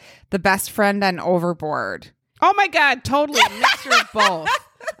like the best friend on Overboard. Oh my God, totally. A mixture of both.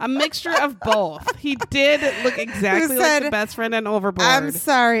 A mixture of both. He did look exactly like the best friend on Overboard. I'm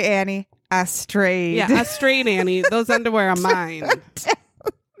sorry, Annie. I strayed. Yeah, a straight Annie. Those underwear are mine.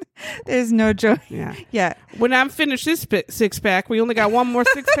 There's no joy. Yeah. Yeah. When I'm finished this six-pack, we only got one more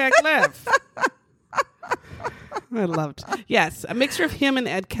six-pack left. I loved. Yes, a mixture of him and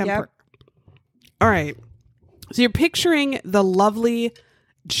Ed Kemper. Yep. All right. So you're picturing the lovely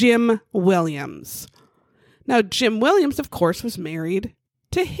Jim Williams. Now, Jim Williams, of course, was married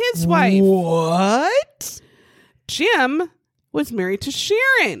to his wife. What? Jim was married to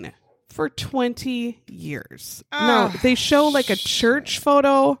Sharon for 20 years. Now, they show like a church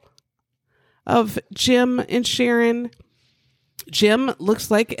photo of Jim and Sharon. Jim looks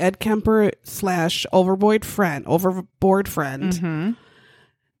like Ed Kemper / Overboard friend. Mm-hmm.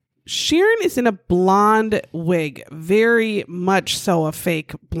 Sharon is in a blonde wig, very much so a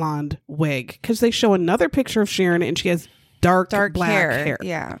fake blonde wig, because they show another picture of Sharon and she has dark black hair.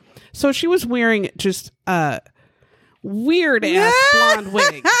 Yeah. So she was wearing just a weird ass blonde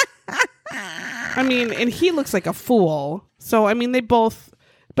wig. I mean, and he looks like a fool. So, I mean,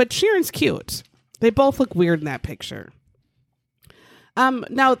 but Sharon's cute. They both look weird in that picture.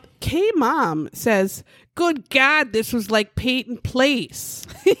 Now, K-Mom says, good God, this was like Peyton Place.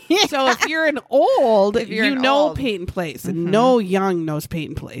 So if you're an old, you know Peyton Place. And no young knows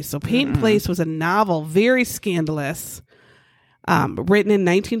Peyton Place. So Peyton Place was a novel, very scandalous, written in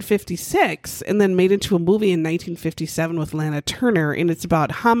 1956 and then made into a movie in 1957 with Lana Turner. And it's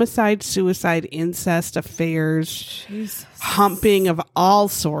about homicide, suicide, incest, affairs, humping of all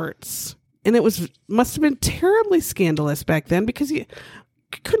sorts. And it must have been terribly scandalous back then because you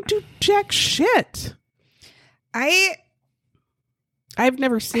couldn't do jack shit. I've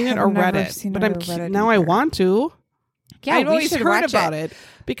never seen it or read it, but I want to. Yeah, I've always heard about it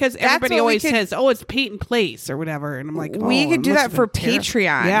because everybody always says, "Oh, it's Peyton Place" or whatever, and I'm like, we could do that for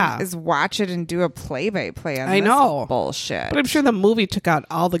Patreon. Yeah, is watch it and do a play-by-play on I know bullshit. But I'm sure the movie took out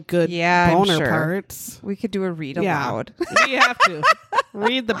all the good boner parts. We could do a read aloud. We have to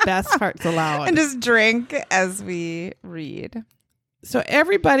read the best parts aloud and just drink as we read. So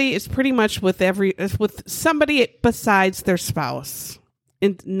everybody is pretty much with somebody besides their spouse.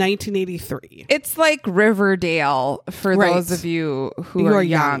 In 1983. It's like Riverdale for those of you who are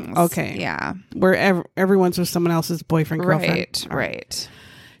young. Okay. Yeah. Where everyone's with someone else's boyfriend, girlfriend. Right.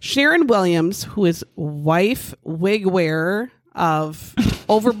 Sharon Williams, who is wife, wig wearer of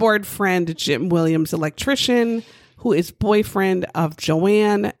overboard friend Jim Williams, electrician, who is boyfriend of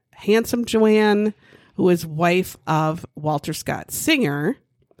Joanne, handsome Joanne, who is wife of Walter Scott, singer.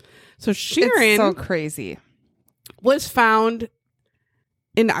 So Sharon... It's so crazy. Was found...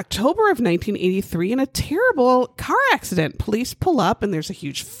 in October of 1983 in a terrible car accident. Police pull up and there's a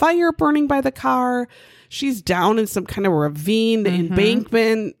huge fire burning by the car. She's down in some kind of ravine,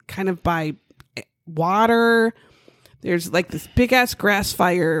 embankment, kind of by water. There's like this big ass grass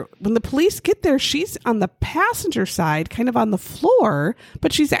fire. When the police get there, she's on the passenger side, kind of on the floor,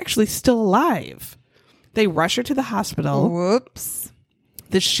 but she's actually still alive. They rush her to the hospital. Whoops.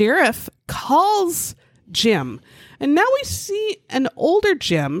 The sheriff calls Jim. And now we see an older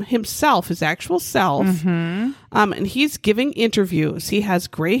Jim himself, his actual self. And he's giving interviews. He has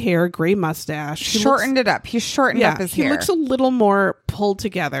gray hair, gray mustache. He shortened up his hair. He looks a little more pulled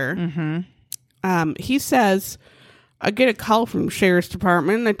together. He says, I get a call from the sheriff's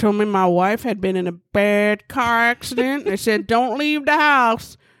department. They told me my wife had been in a bad car accident. They said, don't leave the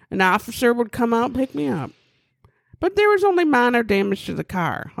house. An officer would come out and pick me up. But there was only minor damage to the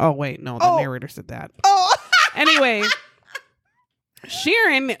car. Oh, wait, no, the narrator said that. Anyway,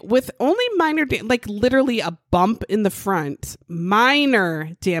 Sharon, with only minor, like literally a bump in the front,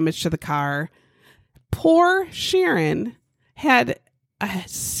 minor damage to the car. Poor Sharon had a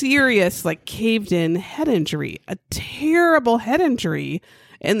serious, like caved in head injury, a terrible head injury.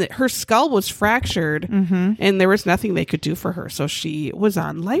 And her skull was fractured and there was nothing they could do for her. So she was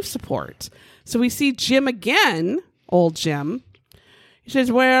on life support. So we see Jim again, old Jim. He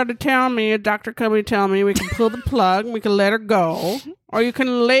says, well, they tell me, a doctor come and tell me we can pull the plug, we can let her go, or you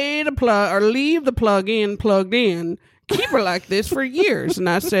can lay the plug or leave the plug in plugged in, keep her like this for years. And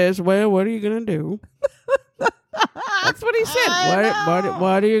I says, well, what are you going to do? That's what he said.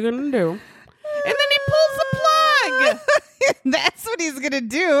 What are you going to do? And then he pulls the plug. That's what he's going to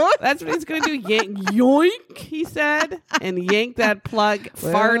do. That's what he's going to do. Yoink, he said, and yanked that plug,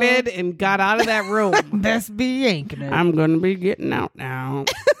 farted, and got out of that room. Best be yanking it. I'm going to be getting out now.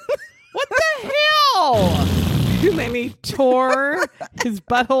 What the hell? And then he tore his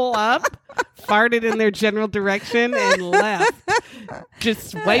butthole up, farted in their general direction, and left.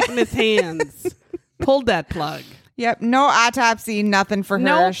 Just wiping his hands. Pulled that plug. Yep, no autopsy, nothing for her.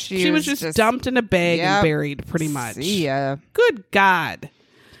 No, she was just dumped in a bag and buried, pretty much. See ya. Good God.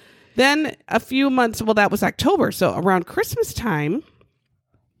 Then a few months, well, that was October, so around Christmas time,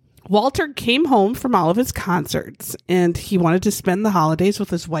 Walter came home from all of his concerts, and he wanted to spend the holidays with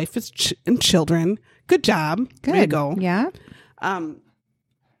his wife and children. Good job. Good. Way to go. Yeah.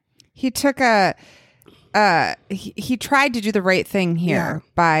 He took he tried to do the right thing here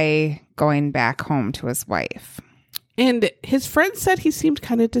by going back home to his wife. And his friend said he seemed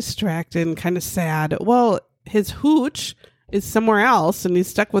kind of distracted and kind of sad. Well, his hooch is somewhere else, and he's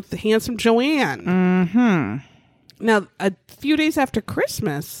stuck with the handsome Joanne. Now, a few days after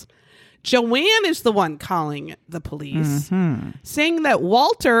Christmas, Joanne is the one calling the police, saying that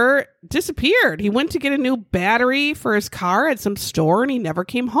Walter disappeared. He went to get a new battery for his car at some store, and he never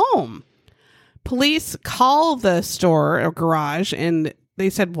came home. Police call the store or garage, and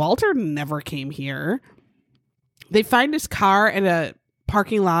they said Walter never came here. They find his car at a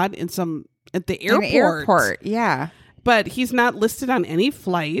parking lot at the airport. An airport, yeah. But he's not listed on any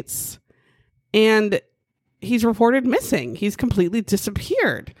flights, and he's reported missing. He's completely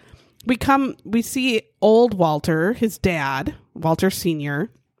disappeared. We see old Walter, his dad, Walter Sr.,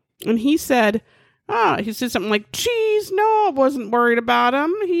 and he said something like, geez, no, I wasn't worried about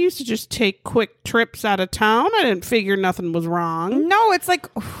him. He used to just take quick trips out of town. I didn't figure nothing was wrong. No, it's like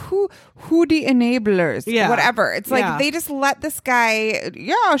who the enablers, whatever. It's like they just let this guy,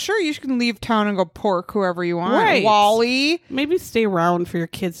 sure, you can leave town and go pork whoever you want. Right. Wally. Maybe stay around for your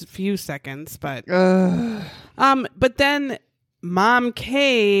kids a few seconds, but but then Mom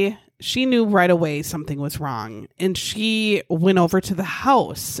Kay, she knew right away something was wrong, and she went over to the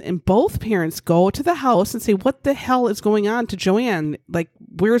house, and both parents go to the house and say, what the hell is going on to Joanne? Like,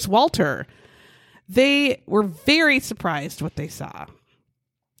 where's Walter? They were very surprised what they saw.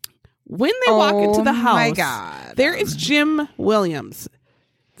 When they walk into the house, my God. There is Jim Williams.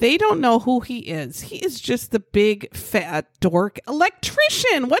 They don't know who he is. He is just the big, fat, dork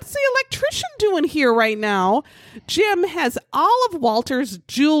electrician. What's the electrician doing here right now? Jim has all of Walter's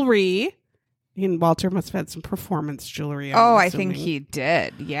jewelry. And Walter must have had some performance jewelry. I think he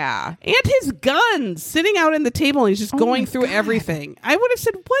did. Yeah. And his guns sitting out on the table. And he's just going through everything. I would have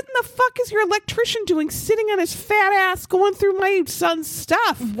said, what in the fuck is your electrician doing sitting on his fat ass going through my son's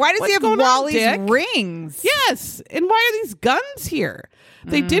stuff? Why does he have Wally's rings? Yes. And why are these guns here?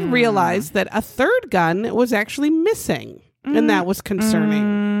 They did realize that a third gun was actually missing, and that was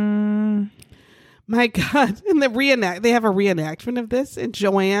concerning. My God. And they have a reenactment of this, and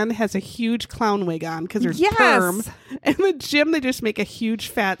Joanne has a huge clown wig on because there's perm. And the Jim, they just make a huge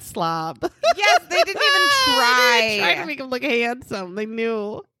fat slob. Yes, they didn't even try. They tried to make him look handsome. They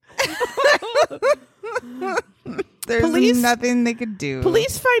knew. There's nothing they could do.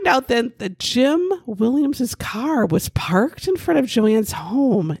 Police find out then that Jim Williams's car was parked in front of Joanne's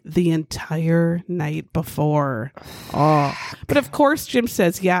home the entire night before. But of course, Jim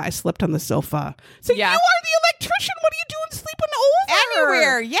says, I slept on the sofa. So you are the electrician. What are you doing sleeping over?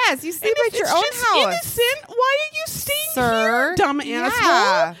 Anywhere. Yes, you sleep at your own house. Innocent, why are you staying Sir? here, dumb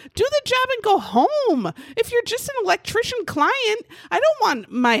asshole? Do the job and go home. If you're just an electrician client, I don't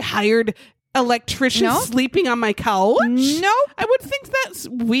want my hired electrician sleeping on my couch. Nope. I would think that's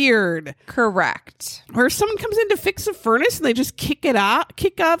weird. Correct. Or if someone comes in to fix a furnace and they just kick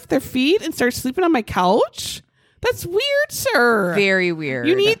off their feet and start sleeping on my couch. That's weird, sir. Very weird.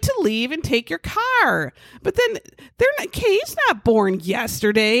 You need to leave and take your car. But then Kay's not born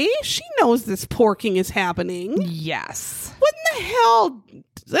yesterday. She knows this porking is happening. Yes. What in the hell?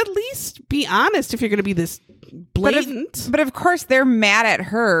 At least be honest if you're going to be this blatant. But of course, they're mad at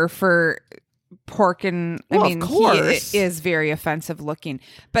her for porking. Of course. He is very offensive looking.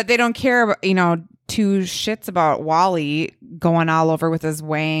 But they don't care about, two shits about Wally going all over with his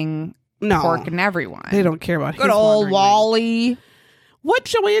wang. Porking everyone. They don't care about good old Wally. What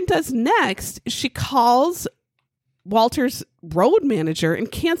Joanne does next is she calls Walter's road manager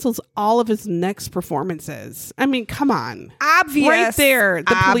and cancels all of his next performances. I mean, come on. Obvious. Right there.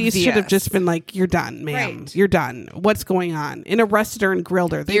 The police should have just been like, you're done, ma'am. Right. You're done. What's going on? And arrested her and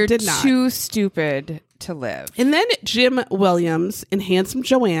grilled her. They did not. You're too stupid to live. And then Jim Williams and handsome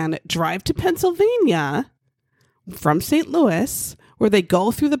Joanne drive to Pennsylvania from St. Louis, where they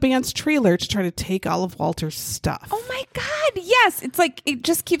go through the band's trailer to try to take all of Walter's stuff. Oh my God. Yes. It's like it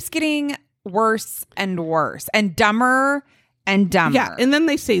just keeps getting worse and worse and dumber and dumber. Yeah. And then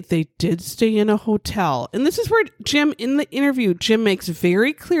they say they did stay in a hotel. And this is where in the interview, Jim makes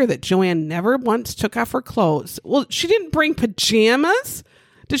very clear that Joanne never once took off her clothes. Well, she didn't bring pajamas.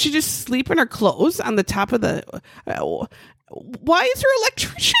 Did she just sleep in her clothes on the top of the... why is her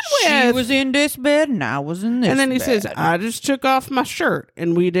electrician with? She was in this bed and I was in this bed. And then he says, I just took off my shirt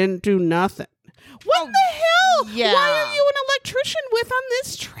and we didn't do nothing. What the hell? Yeah. Why are you an electrician with on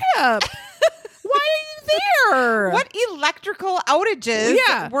this trip? Why are you there? What electrical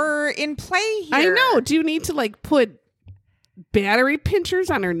outages were in play here? I know. Do you need to put battery pinchers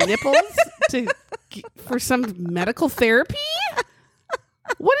on her nipples for some medical therapy?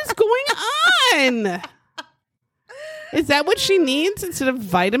 What is going on? Is that what she needs instead of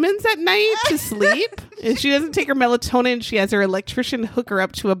vitamins at night to sleep? If she doesn't take her melatonin, she has her electrician hook her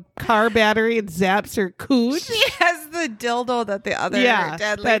up to a car battery and zaps her cooch. She has the dildo that the other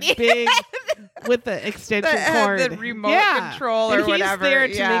dead lady that big with the extension cord. The remote control or and whatever.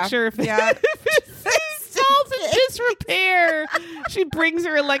 He's there to make sure if it installs in disrepair. She brings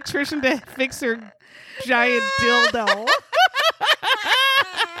her electrician to fix her giant dildo.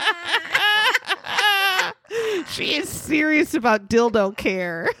 She is serious about dildo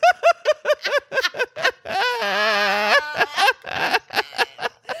care. How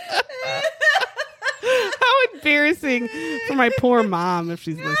embarrassing for my poor mom if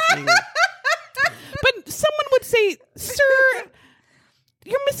she's listening. But someone would say, sir,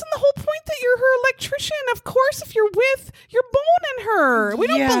 you're missing the whole point that you're her electrician. Trishan, of course, if you're boning her. We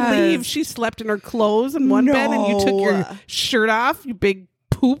don't Yes. believe she slept in her clothes in one bed and you took your shirt off, you big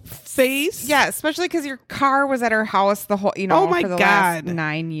poop face. Yeah, especially because your car was at her house the whole, Oh my for the God. last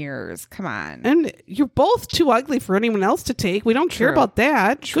 9 years. Come on. And you're both too ugly for anyone else to take. We don't care True. about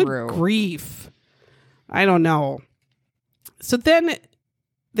that. True. Good grief. I don't know. So then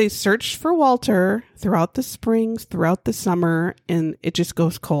they searched for Walter throughout the springs, throughout the summer, and it just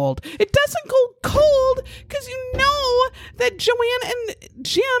goes cold. It doesn't go cold because you know that Joanne and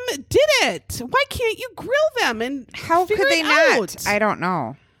Jim did it. Why can't you grill them and How figure could they it not? out? I don't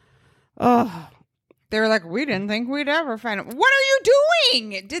know. Oh, They were like, we didn't think we'd ever find him. What are you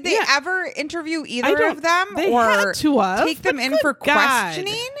doing? Did they Yeah. ever interview I either don't- of them they or had to have, take them but in good for God.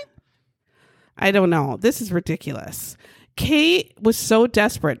 questioning? I don't know. This is ridiculous. Kay was so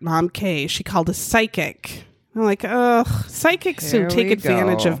desperate, Mom Kay, she called a psychic. I'm like, ugh, psychics Here who take we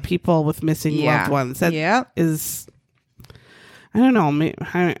advantage go. of people with missing loved ones. That Yep. is, I don't know.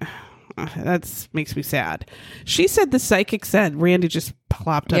 That makes me sad. She said the psychic said, Randy just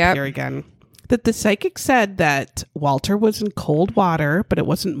plopped up Yep. here again, that the psychic said that Walter was in cold water, but it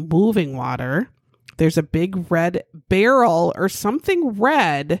wasn't moving water. There's a big red barrel or something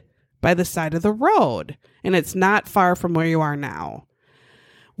red by the side of the road, and it's not far from where you are now.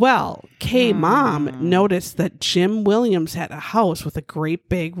 Well, Kay Mom noticed that Jim Williams had a house with a great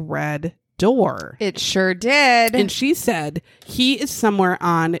big red door. It sure did. And she said he is somewhere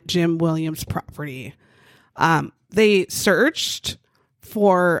on Jim Williams' property. They searched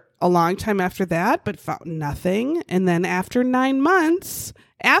for a long time after that, but found nothing. And then after 9 months,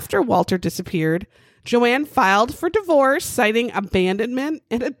 after Walter disappeared, Joanne filed for divorce, citing abandonment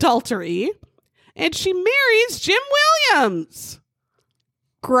and adultery. And she marries Jim Williams.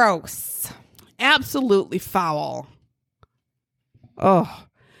 Gross. Absolutely foul. Oh.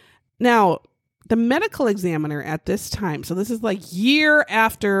 Now, the medical examiner at this time, so this is like year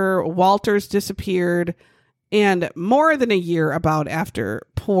after Walter's disappeared and more than a year about after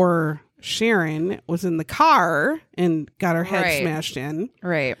poor Sharon was in the car and got her head Right. smashed in.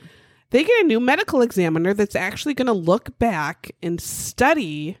 Right. They get a new medical examiner that's actually going to look back and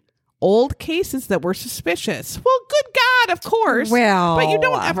study old cases that were suspicious. Well, good God, of course. Well, but you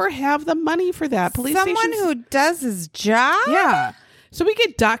don't ever have the money for that. Police someone stations- who does his job? yeah. So we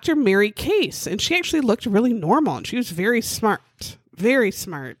get Dr. Mary Case, and she actually looked really normal, and she was very smart. Very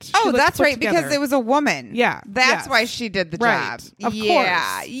smart. She Oh, looked that's put right, together. because it was a woman. Yeah, That's yes. why she did the Right, job. of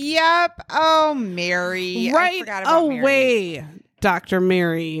yeah. course. Yep. Oh, Mary. I right forgot about Mary. away. Dr.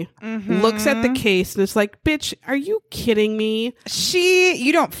 Mary looks at the case and is like, bitch, are you kidding me?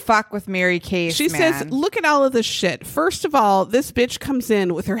 You don't fuck with Mary Case. She says, look at all of this shit. First of all, this bitch comes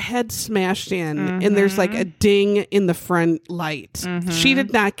in with her head smashed in and there's like a ding in the front light. She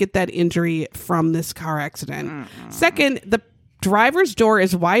did not get that injury from this car accident. Second, the driver's door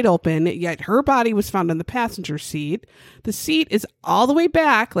is wide open, yet her body was found in the passenger seat. The seat is all the way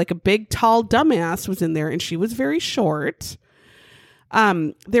back, like a big, tall dumbass was in there, and she was very short.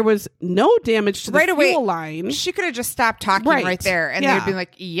 There was no damage to the Right away, fuel line. she could have just stopped talking Right. right there, and Yeah. they'd be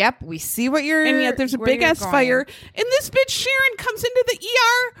like, "Yep, we see what you're." And yet there's a where big you're ass going." fire. And this bitch Sharon comes into the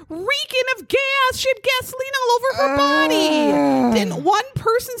ER reeking of gas. She had gasoline all over her body. Didn't one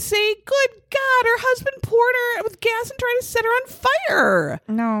person say, good God, her husband poured her with gas and tried to set her on fire?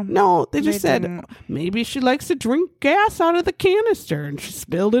 No, No, they just said, didn't. maybe she likes to drink gas out of the canister and she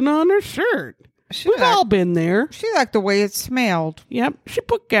spilled it on her shirt. We've all been there. She liked the way it smelled. Yep. She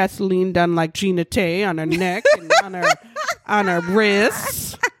put gasoline down like Gina Tay on her neck and on her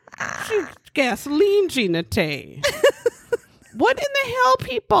wrists. She gasoline Gina Tay. What in the hell,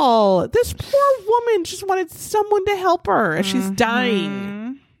 people? This poor woman just wanted someone to help her as she's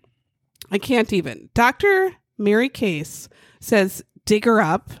dying. I can't even. Dr. Mary Case says, dig her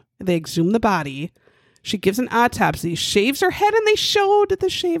up. They exhume the body. She gives an autopsy, shaves her head, and they showed the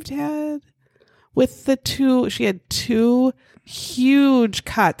shaved head. With she had 2 huge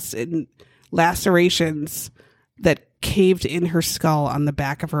cuts and lacerations that caved in her skull on the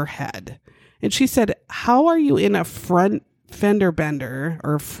back of her head. And she said, how are you in a front fender bender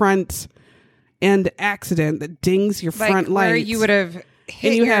or front end accident that dings your front lights? where you would have hit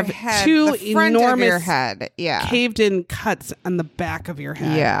And you your have head, 2 the front of your enormous head. Yeah. caved in cuts on the back of your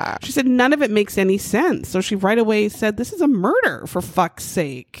head. Yeah. She said none of it makes any sense. So she right away said, this is a murder, for fuck's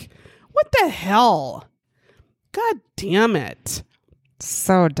sake. What the hell? God damn it.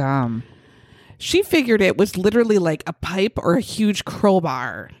 So dumb. She figured it was literally like a pipe or a huge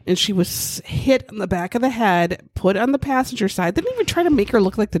crowbar. And she was hit on the back of the head, put on the passenger side. They didn't even try to make her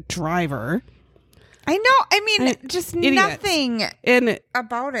look like the driver. I know. I mean, just idiots. nothing And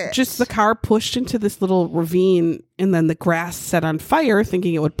about it. just the car pushed into this little ravine, and then the grass set on fire,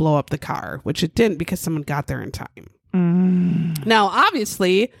 thinking it would blow up the car, which it didn't because someone got there in time. Now,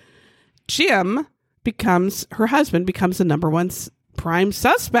 obviously, Jim her husband becomes the number one prime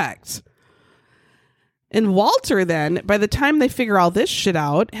suspect. And Walter then, by the time they figure all this shit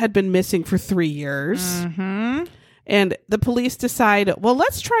out, had been missing for 3 years. And the police decide, well,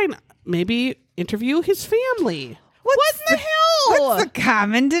 let's try and maybe interview his family. What in the hell? What's the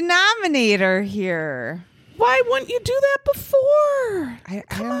common denominator here? Why wouldn't you do that before? I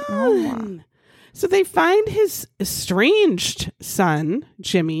Come don't on. know. So they find his estranged son,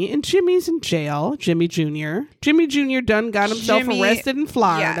 Jimmy, and Jimmy's in jail. Jimmy Jr. Jimmy Jr. done got himself arrested in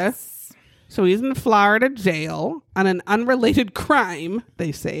Florida. Yes. So he's in Florida jail on an unrelated crime,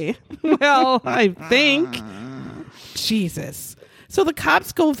 they say. Well, I think. Jesus. So the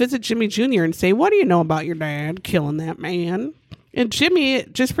cops go visit Jimmy Jr. and say, what do you know about your dad killing that man? And Jimmy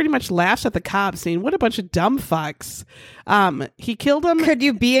just pretty much laughs at the cops, saying, what a bunch of dumb fucks. He killed him. Could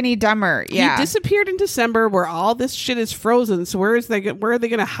you be any dumber? Yeah. He disappeared in December where all this shit is frozen. So where are they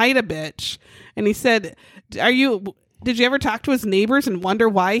going to hide a bitch? And he said, did you ever talk to his neighbors and wonder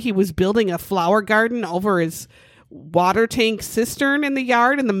why he was building a flower garden over his water tank cistern in the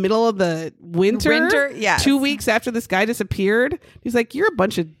yard in the middle of the winter? Yes. 2 weeks after this guy disappeared. He's like, you're a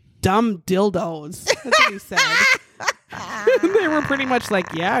bunch of dumb dildos. That's what he said. They were pretty much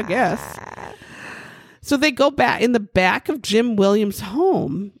like, yeah, I guess. So they go back in the back of Jim Williams'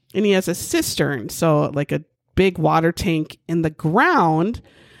 home, and he has a cistern, so like a big water tank in the ground,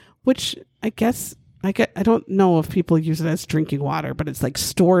 which I guess I don't know if people use it as drinking water, but it's like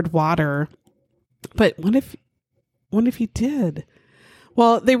stored water. But what if he did?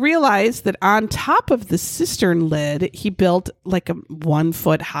 Well, they realized that on top of the cistern lid, he built like a 1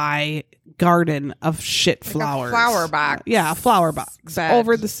 foot high garden of shit flowers. A flower box. Yeah, a flower box bed.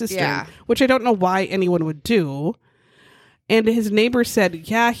 over the cistern, which I don't know why anyone would do. And his neighbor said,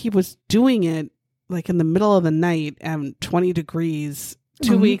 yeah, he was doing it like in the middle of the night and 20 degrees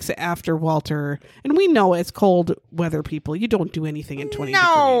 2 weeks after Walter. And we know as cold weather people, you don't do anything in 20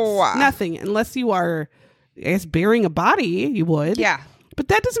 degrees. Nothing. Unless you are, I guess, burying a body, you would. Yeah. But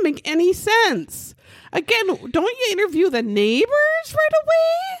that doesn't make any sense. Again, don't you interview the neighbors right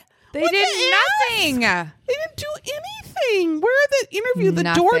away? They did nothing. They didn't do anything. Where the interview, the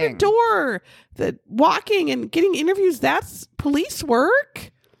Nothing. door to door, the walking and getting interviews, that's police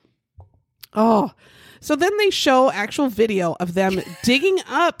work. Oh, so then they show actual video of them digging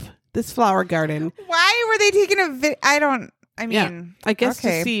up this flower garden. Why were they taking a video? I mean, I guess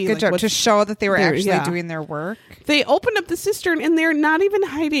okay, to see good like, job what's to show that they were there, actually doing their work. They open up the cistern and they're not even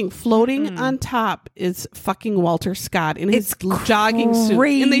hiding. Floating on top is fucking Walter Scott in his jogging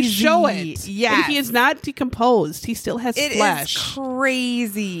suit. And they show it. Yes. And he is not decomposed. He still has It flesh. is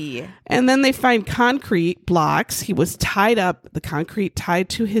crazy. And then they find concrete blocks. He was tied up, the concrete tied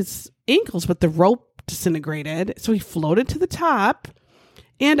to his ankles, but the rope disintegrated. So he floated to the top.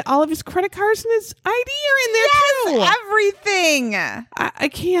 And all of his credit cards and his ID are in there too. Everything. I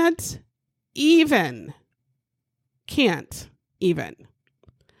can't even.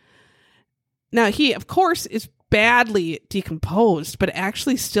 Now, he, of course, is badly decomposed, but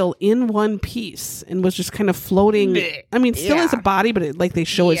actually still in one piece and was just kind of floating. I mean, still has a body, but like they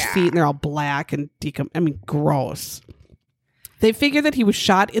show his feet and they're all black and gross. They figure that he was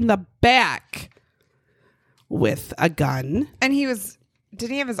shot in the back with a gun. And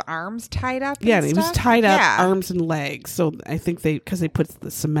didn't he have his arms tied up? Yeah, he was stuff? tied up, arms and legs. So I think because they put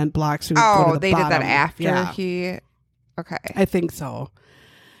the cement blocks. So go to the bottom. Did that after he. Okay, I think so.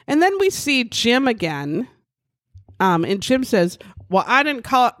 And then we see Jim again. And Jim says, well, I didn't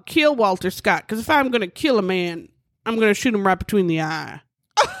kill Walter Scott because if I'm going to kill a man, I'm going to shoot him right between the eye.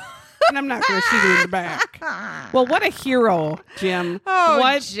 And I'm not going to shoot him in the back. Well, what a hero, Jim. Oh,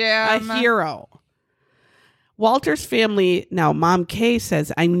 what Jim. a hero. Walter's family, now Mom Kay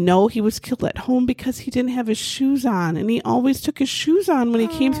says, I know he was killed at home because he didn't have his shoes on. And he always took his shoes on when he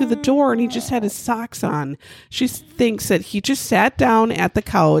came through the door and he just had his socks on. She thinks that he just sat down at the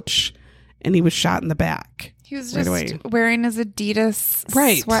couch and he was shot in the back. He was just wearing his Adidas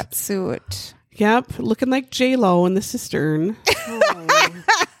sweatsuit. Yep, looking like J-Lo in the cistern.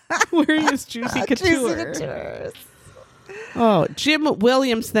 Wearing his Juicy Couture. Oh, Jim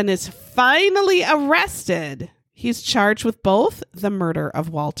Williams then is finally arrested. He's charged with both the murder of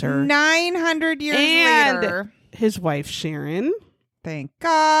Walter 900 years and later. His wife Sharon. Thank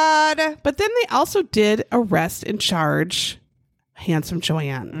God. But then they also did arrest and charge Handsome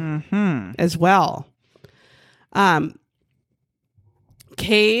Joanne as well.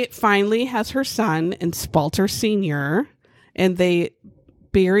 Kay finally has her son in Spalter Sr., and they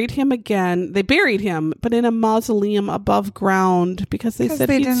buried him again. They buried him, but in a mausoleum above ground because they said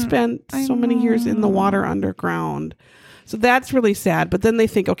he'd spent so many years in the water underground. So that's really sad. But then they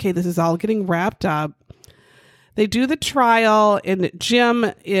think, okay, this is all getting wrapped up. They do the trial, and Jim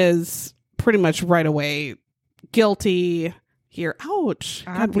is pretty much right away guilty here. Ouch.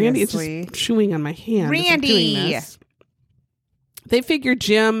 God, Randy is just chewing on my hand. Randy. They figure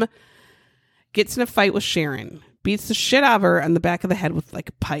Jim gets in a fight with Sharon, beats the shit out of her on the back of the head with like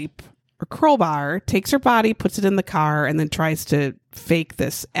a pipe or crowbar, takes her body, puts it in the car, and then tries to fake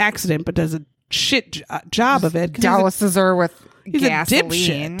this accident, but does a shit job of it. Douses her with he's gasoline. A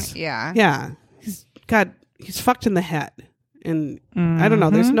dipshit. Yeah. Yeah. He's fucked in the head. And I don't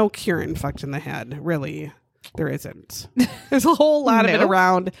know, there's no curing fucked in the head, really. There isn't. There's a whole lot of it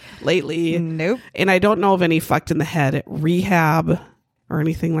around lately. Nope. And I don't know of any fucked in the head at rehab or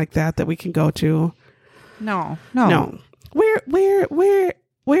anything like that we can go to. No.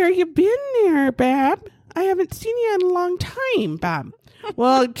 Where you been there, Bab? I haven't seen you in a long time, Bab.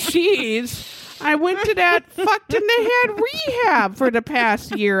 Well, geez, I went to that fucked in the head rehab for the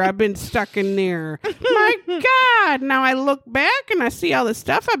past year. I've been stuck in there. My God, now I look back and I see all the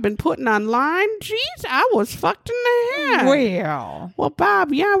stuff I've been putting online. Geez, I was fucked in the head. Well,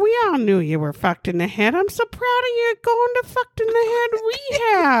 Bob, yeah, we all knew you were fucked in the head. I'm so proud of you going to fucked in the head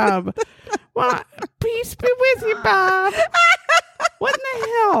rehab. Well, peace be with you, Bob. What in the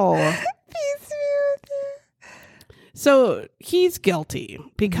hell? Peace be with you. So he's guilty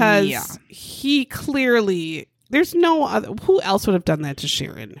because he clearly, there's no other, who else would have done that to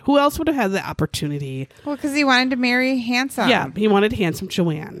Sharon? Who else would have had the opportunity? Well, because he wanted to marry handsome. Yeah, he wanted handsome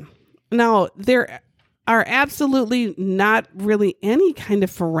Joanne. Now, there are absolutely not really any kind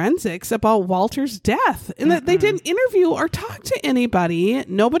of forensics about Walter's death, and that they didn't interview or talk to anybody.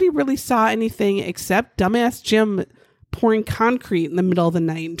 Nobody really saw anything except dumbass Jim pouring concrete in the middle of the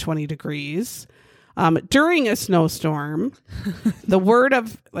night in 20 degrees. During a snowstorm, the word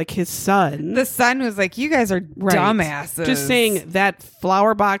of like his son. The son was like, you guys are dumbasses. Just saying that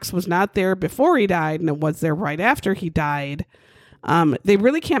flower box was not there before he died and it was there right after he died. They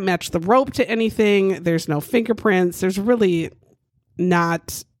really can't match the rope to anything. There's no fingerprints. There's really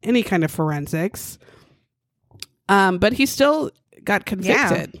not any kind of forensics. But he still got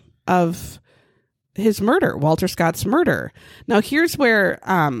convicted of his murder, Walter Scott's murder. Now, here's where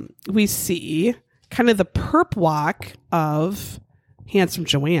we see kind of the perp walk of handsome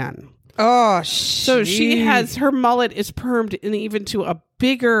Joanne. Oh, so she has, her mullet is permed and even to a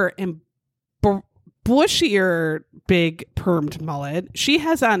bigger and bushier big permed mullet. She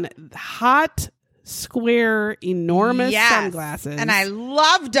has on hot, square, enormous sunglasses. And I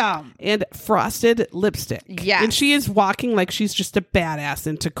loved them. And frosted lipstick. Yes. And she is walking like she's just a badass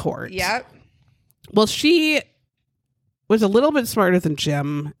into court. Yep. Well, she was a little bit smarter than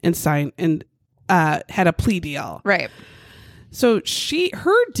Jim and signed and had a plea deal. Right. So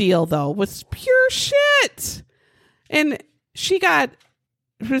her deal though was pure shit, and she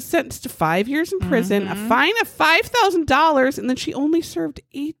was sentenced to 5 years in prison, a fine of $5,000, and then she only served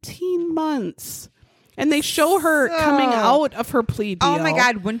 18 months. And they show her coming out of her plea deal. Oh my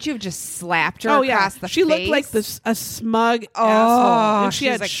God! Wouldn't you have just slapped her across the face? She looked like a smug asshole. And she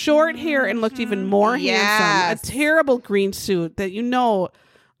had short hair and looked even more handsome. A terrible green suit that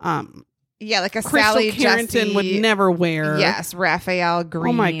like a Crystal Sally Carrington Jesse, would never wear. Yes, Raphael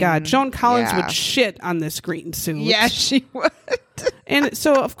green. Oh my God! Joan Collins would shit on this green suit. Yes, she would. And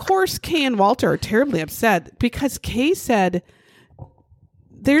so, of course, Kay and Walter are terribly upset because Kay said,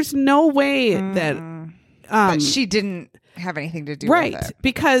 "There's no way that." But she didn't have anything to do with it.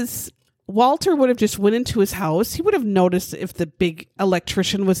 Because Walter would have just went into his house. He would have noticed if the big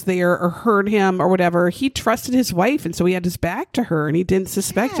electrician was there or heard him or whatever. He trusted his wife, and so he had his back to her, and he didn't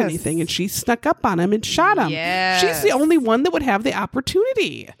suspect anything, and she snuck up on him and shot him. Yes. She's the only one that would have the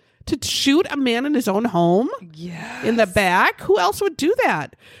opportunity to shoot a man in his own home in the back. Who else would do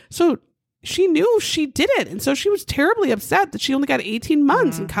that? So she knew she did it, and so she was terribly upset that she only got 18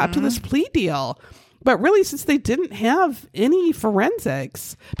 months and caught to this plea deal. But really, since they didn't have any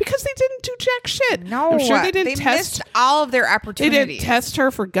forensics, because they didn't do jack shit. No, I'm sure they didn't missed all of their opportunities. They didn't test her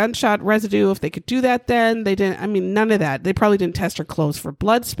for gunshot residue. If they could do that then. They didn't. I mean, none of that. They probably didn't test her clothes for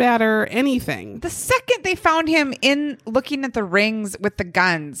blood spatter, anything. The second they found him in looking at the rings with the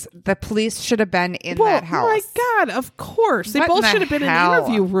guns, the police should have been in that house. My God, of course. They both should have been in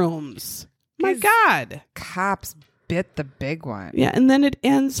interview rooms. My God. Cops bit the big one. Yeah, and then it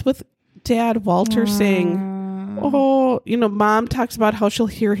ends with Dad Walter saying, Mom talks about how she'll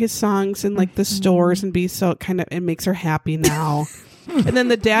hear his songs in like the stores and be so it makes her happy now. And then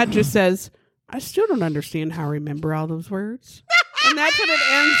the dad just says, I still don't understand how I remember all those words. And that's what it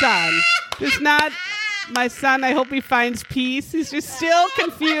ends on. It's not, my son, I hope he finds peace. He's just still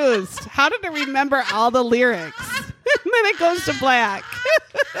confused. How did I remember all the lyrics? And then it goes to black.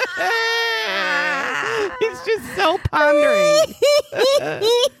 He's just so pondering.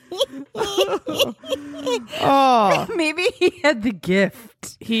 Oh, Maybe he had the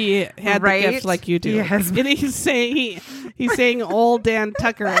gift. he had Right? the gift like you do. Yes. And he's saying old Dan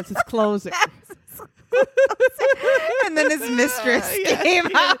Tucker as his closer. And then his mistress Yeah. came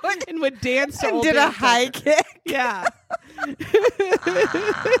out And would dance to and old did Dan a high Tucker. kick. Yeah.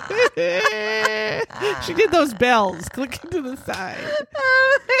 She did those bells clicking to the side.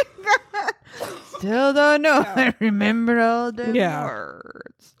 Oh my God. Still don't know. I remember all the Yeah.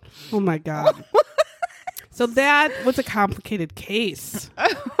 words. Oh my God. So that was a complicated case.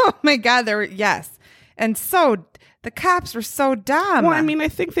 Oh my God. Yes. And so the cops were so dumb. Well, I mean, I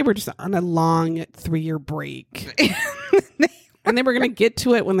think they were just on a long 3-year break. And they were going to get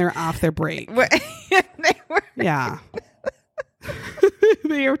to it when they're off their break. They were. Yeah.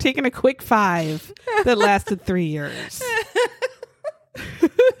 They were taking a quick 5 that lasted 3 years.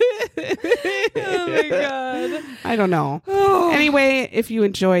 Oh my God. I don't know. Anyway, if you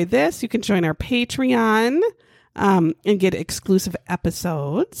enjoy this, you can join our Patreon and get exclusive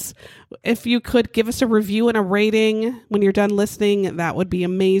episodes. If you could give us a review and a rating when you're done listening, that would be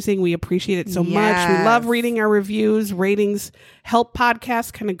amazing. We appreciate it so much. We Yes. love reading our reviews. Ratings help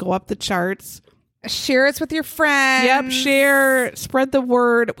podcasts kind of go up the charts. Share it with your friends. Yep, share, spread the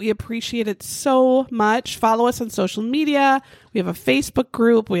word. We appreciate it so much. Follow us on social media. We have a Facebook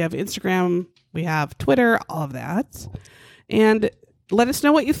group. We have Instagram. We have Twitter, all of that. And let us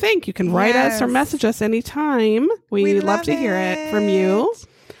know what you think. You can write us or Yes. message us anytime. We love love to hear it from you.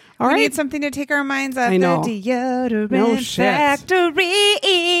 All We right. need something to take our minds off I know. the deodorant No shit. factory.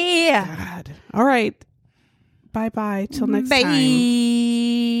 God. All right. Bye-bye. Till next time.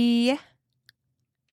 Bye.